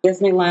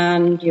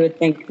 Disneyland, you would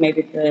think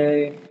maybe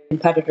the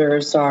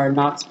competitors are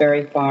Knott's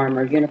Berry Farm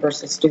or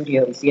Universal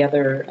Studios, the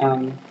other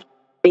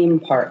theme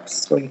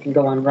parks where you can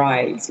go on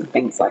rides and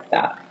things like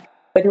that.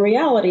 But in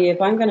reality, if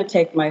I'm going to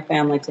take my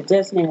family to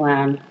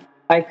Disneyland,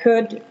 I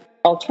could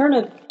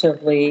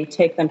alternatively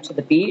take them to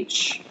the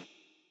beach,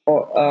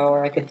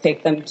 or I could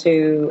take them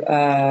to,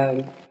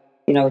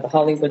 the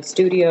Hollywood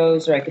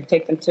studios, or I could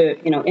take them to,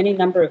 any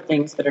number of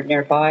things that are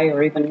nearby,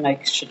 or even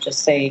I should just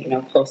say,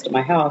 close to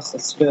my house.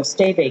 Let's do a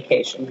stay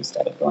vacation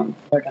instead of going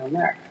down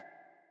there.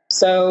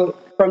 So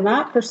from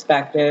that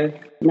perspective,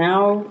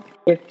 now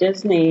if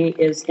Disney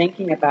is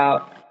thinking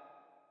about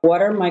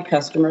what are my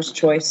customers'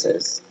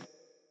 choices,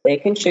 they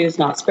can choose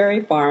Knott's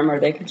Berry Farm, or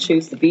they could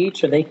choose the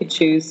beach, or they could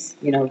choose,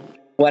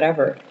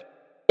 whatever.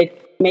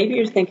 Maybe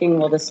you're thinking,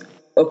 well, this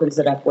opens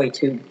it up way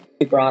too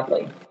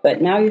broadly.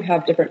 But now you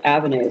have different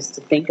avenues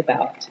to think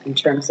about in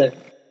terms of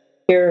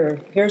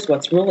here's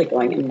what's really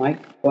going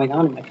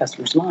on in my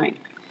customer's mind.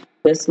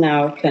 This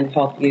now can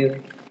help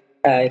you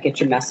get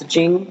your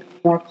messaging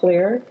more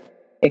clear.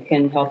 It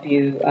can help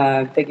you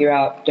figure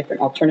out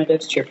different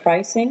alternatives to your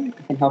pricing.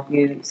 It can help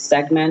you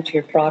segment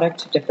your product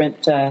to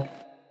different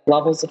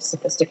levels of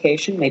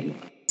sophistication, maybe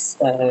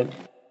a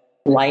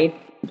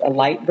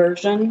light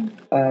version,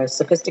 a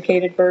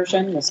sophisticated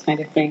version, this kind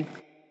of thing.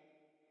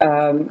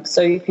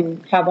 So you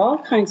can have all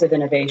kinds of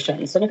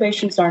innovations.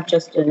 Innovations aren't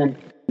just in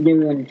a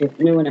new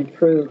and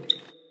improved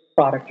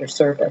product or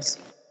service.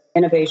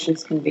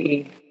 Innovations can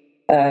be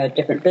a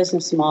different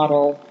business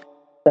model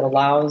that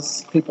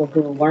allows people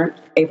who weren't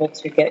able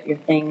to get your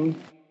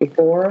thing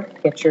before,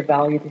 get your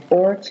value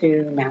before,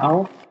 to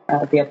now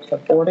be able to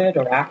afford it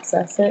or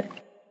access it.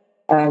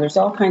 There's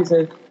all kinds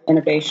of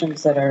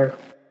innovations that are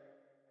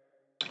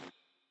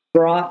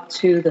brought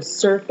to the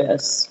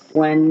surface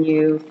when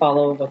you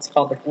follow what's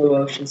called the blue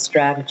ocean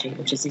strategy,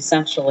 which is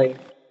essentially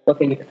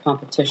looking at your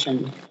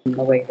competition in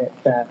the way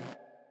that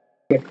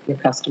your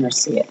customers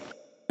see it.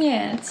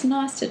 Yeah, it's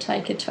nice to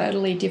take a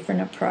totally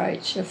different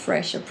approach, a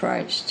fresh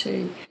approach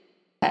to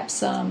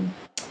perhaps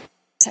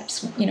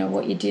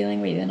what you're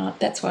dealing with, and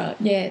that's why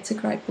it's a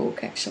great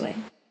book actually.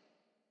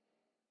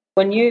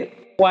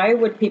 Why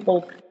would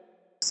people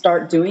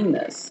start doing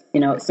this?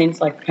 It seems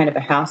like kind of a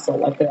hassle.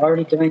 Like they're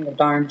already doing the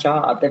darn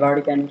job. They've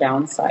already been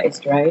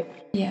downsized, right?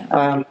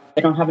 Yeah.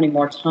 They don't have any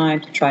more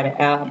time to try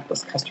to add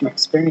this customer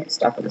experience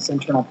stuff or this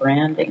internal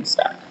branding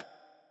stuff.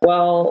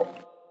 Well,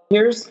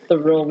 here's the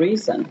real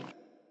reason.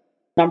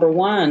 Number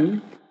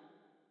one,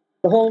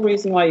 the whole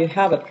reason why you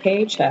have a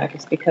paycheck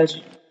is because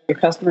your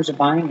customers are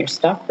buying your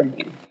stuff from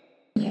you.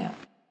 Yeah.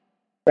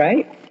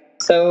 Right?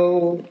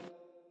 So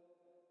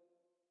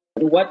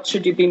what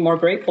should you be more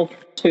grateful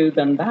to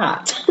than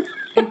that?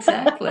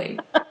 Exactly.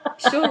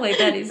 Surely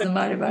that is the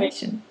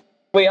motivation.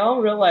 We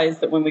all realize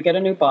that when we get a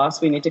new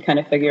boss, we need to kind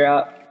of figure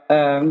out,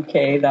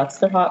 okay, that's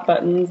their hot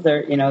buttons.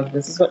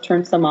 This is what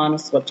turns them on.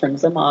 This is what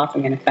turns them off.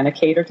 I'm going to kind of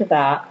cater to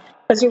that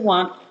because you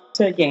want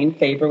to gain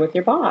favor with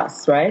your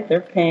boss, right?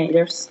 They're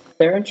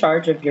in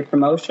charge of your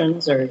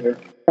promotions or your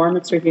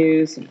performance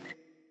reviews, and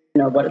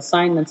what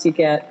assignments you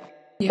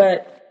get. Yeah.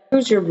 But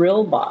who's your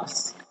real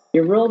boss?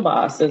 Your real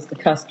boss is the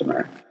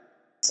customer.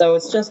 So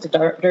it's just a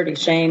dirty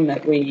shame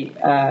that we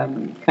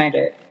kind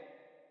of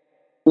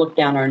look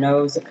down our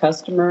nose at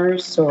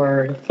customers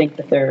or think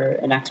that they're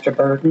an extra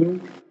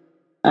burden.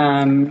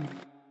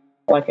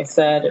 Like I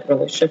said, it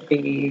really should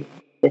be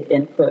the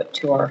input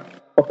to our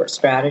corporate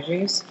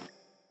strategies.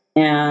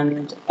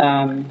 And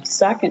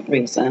second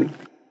reason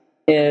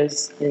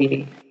is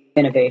the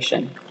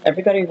innovation.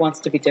 Everybody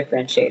wants to be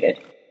differentiated.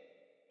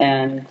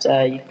 And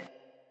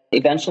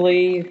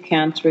eventually you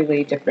can't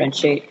really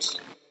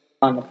differentiate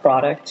on the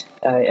product.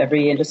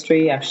 Every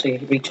industry actually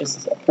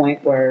reaches a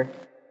point where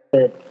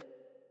the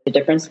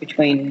difference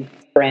between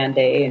brand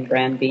A and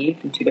brand B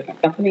from two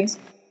different companies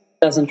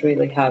doesn't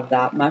really have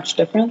that much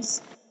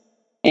difference.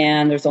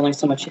 And there's only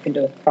so much you can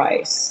do with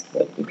price.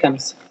 It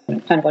becomes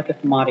kind of like a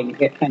commodity. You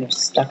get kind of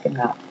stuck in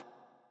that.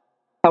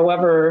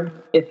 However,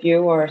 if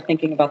you are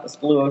thinking about this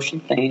blue ocean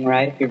thing,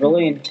 right, if you're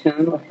really in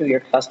tune with who your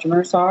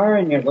customers are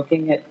and you're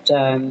looking at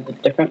the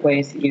different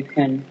ways that you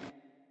can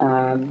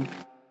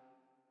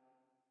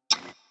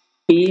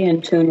be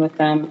in tune with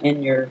them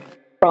in your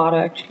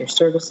product, your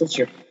services,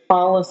 your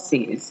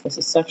policies. This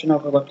is such an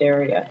overlooked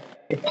area.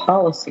 Your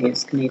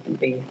policies can even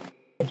be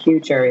a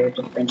huge area of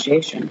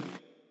differentiation.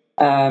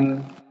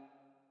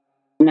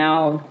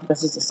 Now,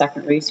 this is the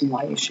second reason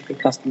why you should be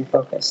customer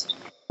focused.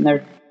 And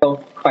they're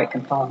both quite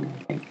compelling,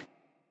 I think.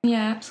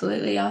 Yeah,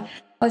 absolutely. I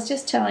was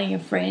just telling a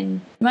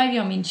friend, maybe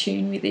I'm in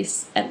tune with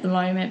this at the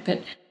moment,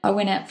 but I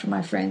went out for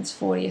my friend's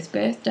 40th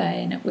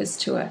birthday and it was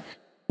to a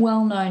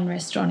well-known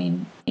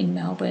restaurant in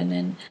Melbourne,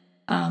 and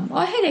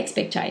I had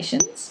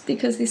expectations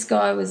because this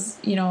guy was,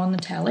 on the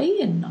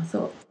tally, and I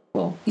thought,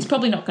 well, he's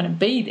probably not going to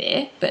be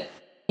there, but,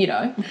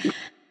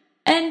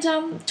 And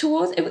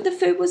the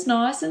food was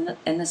nice and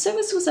the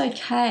service was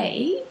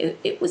okay.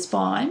 It was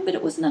fine, but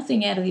it was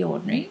nothing out of the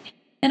ordinary.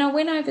 And I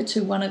went over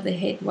to one of the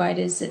head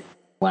waiters at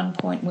one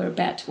point. We were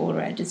about to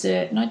order our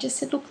dessert, and I just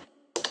said, look,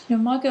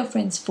 my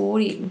girlfriend's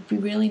 40. It would be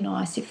really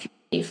nice if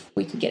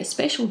we could get a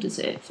special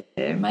dessert for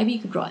her. Maybe you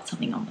could write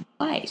something on the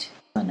plate.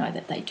 I know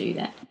that they do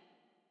that.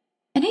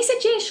 And he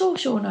said, yeah,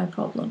 sure, no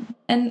problem.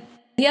 And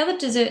the other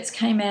desserts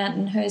came out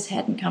and hers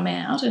hadn't come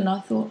out, and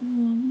I thought,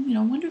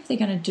 I wonder if they're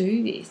going to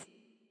do this.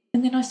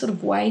 And then I sort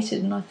of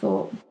waited and I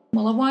thought,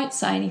 well, I won't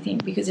say anything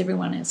because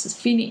everyone else is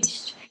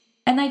finished.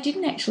 And they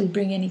didn't actually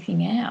bring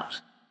anything out.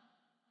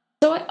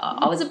 So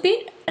I was a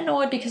bit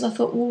annoyed because I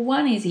thought, well,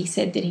 one is he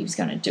said that he was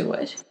going to do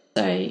it.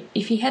 So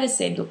if he had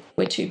said, look,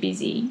 we're too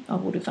busy, I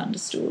would have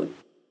understood.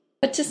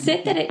 But to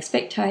set that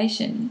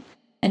expectation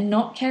and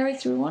not carry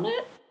through on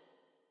it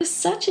was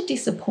such a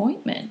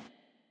disappointment.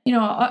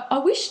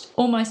 I wished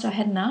almost I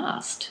hadn't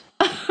asked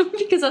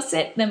because I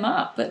set them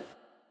up, but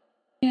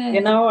yeah.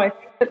 I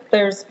think that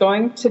there's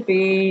going to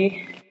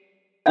be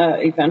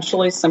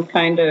eventually some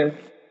kind of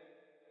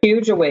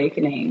huge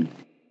awakening,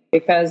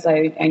 because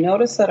I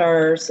notice that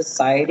our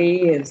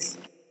society is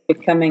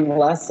becoming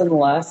less and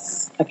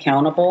less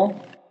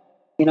accountable,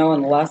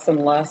 and less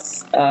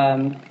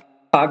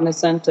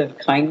cognizant of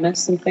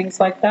kindness and things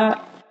like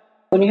that.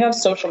 When you have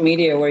social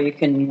media where you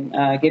can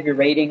give your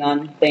rating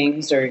on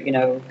things, or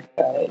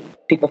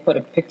people put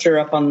a picture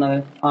up on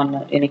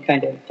any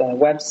kind of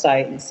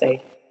website and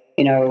say,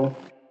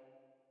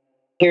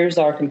 here's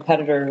our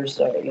competitors,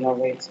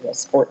 it's a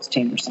sports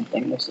team or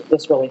something.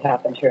 This really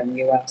happened here in the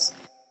U.S.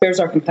 Here's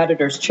our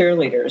competitors'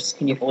 cheerleaders.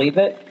 Can you believe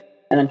it?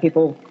 And then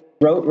people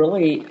wrote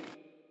really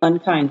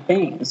unkind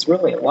things,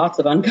 really lots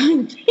of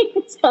unkind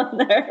things on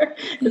there.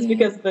 It's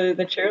because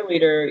the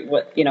cheerleader,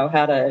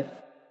 had a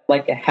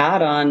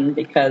hat on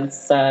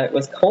because it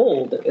was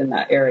cold in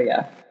that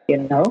area,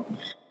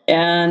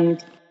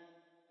 And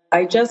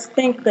I just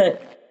think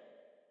that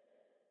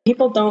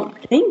people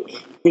don't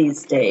think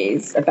these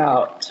days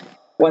about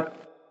what's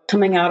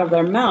coming out of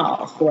their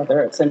mouth,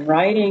 whether it's in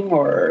writing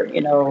or,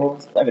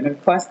 a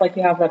request like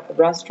you have at the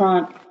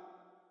restaurant.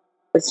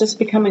 It's just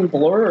becoming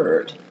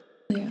blurred.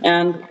 Yeah.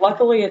 And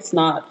luckily it's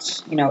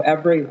not,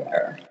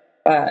 everywhere,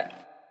 but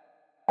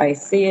I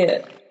see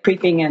it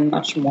creeping in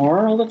much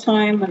more all the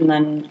time. And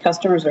then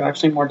customers are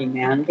actually more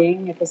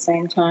demanding at the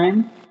same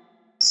time.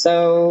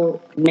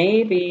 So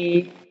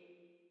maybe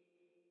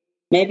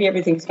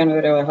everything's going to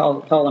go to a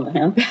hell in a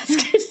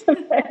handbasket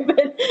someday,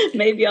 but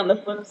maybe on the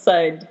flip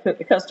side,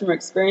 the customer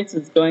experience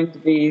is going to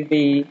be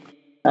the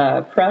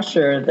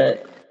pressure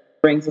that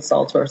brings us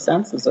all to our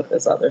senses with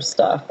this other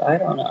stuff. I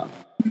don't know.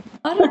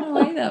 I don't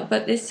know either,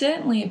 but there's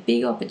certainly a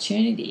big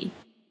opportunity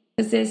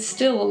because there's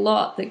still a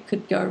lot that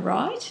could go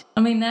right.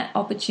 I mean, that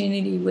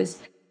opportunity was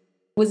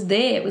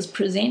there, it was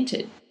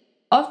presented.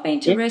 I've been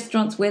to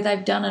restaurants where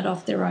they've done it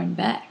off their own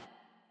back.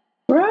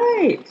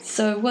 Right.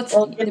 So what's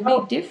the big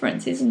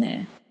difference, isn't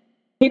there?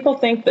 People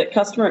think that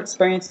customer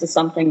experience is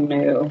something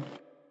new,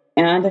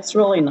 and it's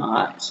really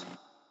not.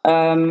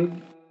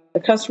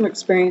 The customer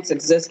experience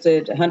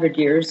existed 100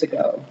 years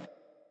ago.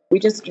 We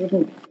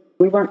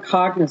weren't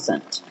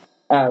cognizant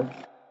of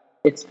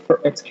its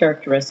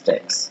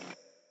characteristics.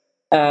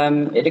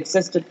 It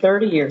existed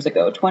 30 years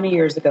ago, 20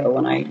 years ago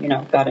when I,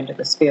 got into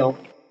this field.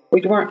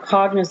 We weren't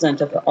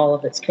cognizant of all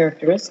of its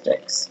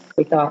characteristics.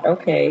 We thought,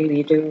 okay,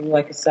 you do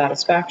like a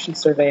satisfaction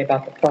survey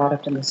about the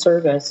product and the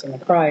service and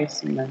the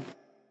price and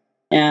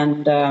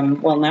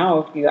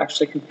now if you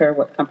actually compare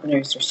what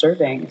companies are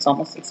surveying, it's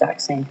almost the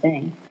exact same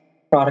thing: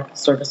 product,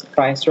 service, and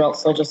price. Or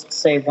else they'll just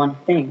say one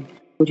thing: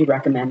 would you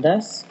recommend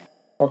us?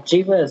 Well,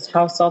 gee whiz,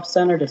 how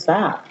self-centered is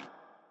that?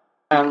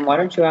 Why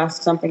don't you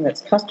ask something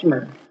that's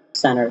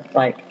customer-centered,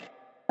 like,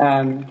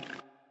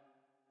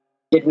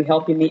 did we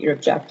help you meet your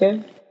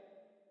objective?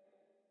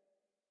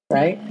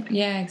 Right?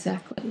 Yeah,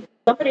 exactly.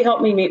 Somebody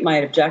helped me meet my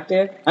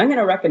objective, I'm going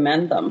to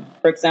recommend them.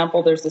 For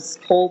example, there's this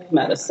cold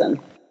medicine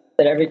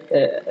that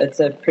it's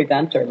a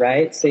preventer,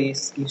 right? So you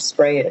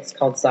spray it. It's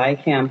called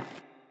Zicam.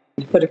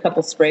 You put a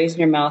couple sprays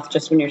in your mouth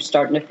just when you're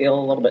starting to feel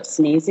a little bit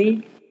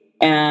sneezy,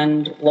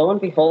 and lo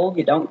and behold,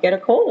 you don't get a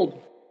cold.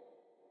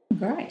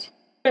 Right.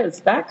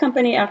 Because that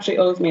company actually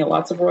owes me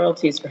lots of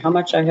royalties for how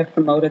much I have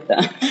promoted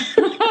them.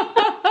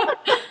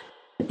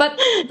 But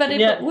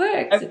if it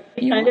works,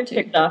 I kind of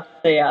picked up.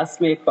 They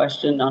asked me a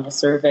question on a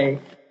survey: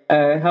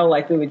 how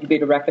likely would you be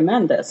to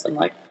recommend this? I'm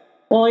like,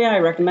 well, yeah, I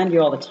recommend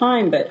you all the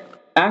time, but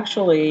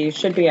actually, you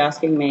should be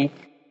asking me,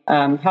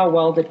 how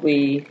well did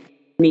we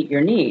meet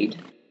your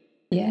need?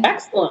 Yeah.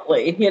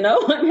 Excellently.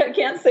 I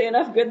can't say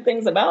enough good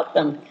things about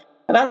them.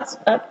 That's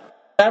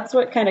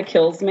what kind of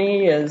kills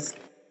me is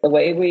the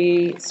way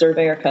we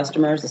survey our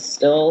customers is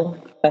still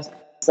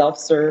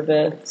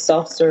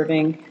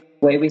self-serving.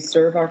 The way we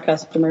serve our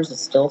customers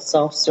is still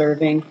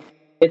self-serving.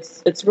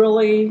 It's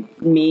really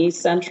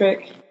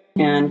me-centric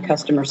and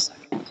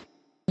customer-second.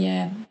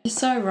 Yeah, you're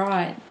so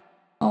right.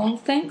 Oh,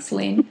 thanks,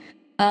 Lynn.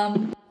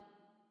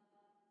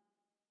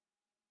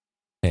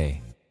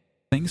 Hey,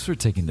 thanks for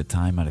taking the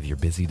time out of your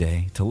busy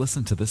day to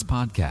listen to this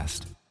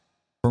podcast.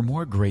 For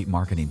more great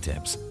marketing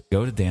tips,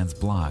 go to Dan's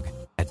blog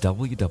at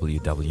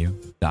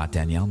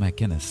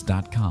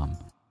www.daniellemcginnis.com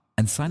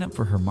and sign up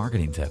for her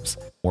marketing tips,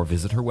 or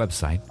visit her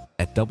website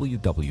at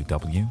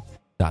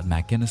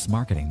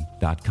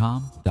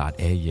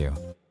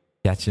www.mcginnismarketing.com.au.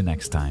 Catch you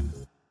next time.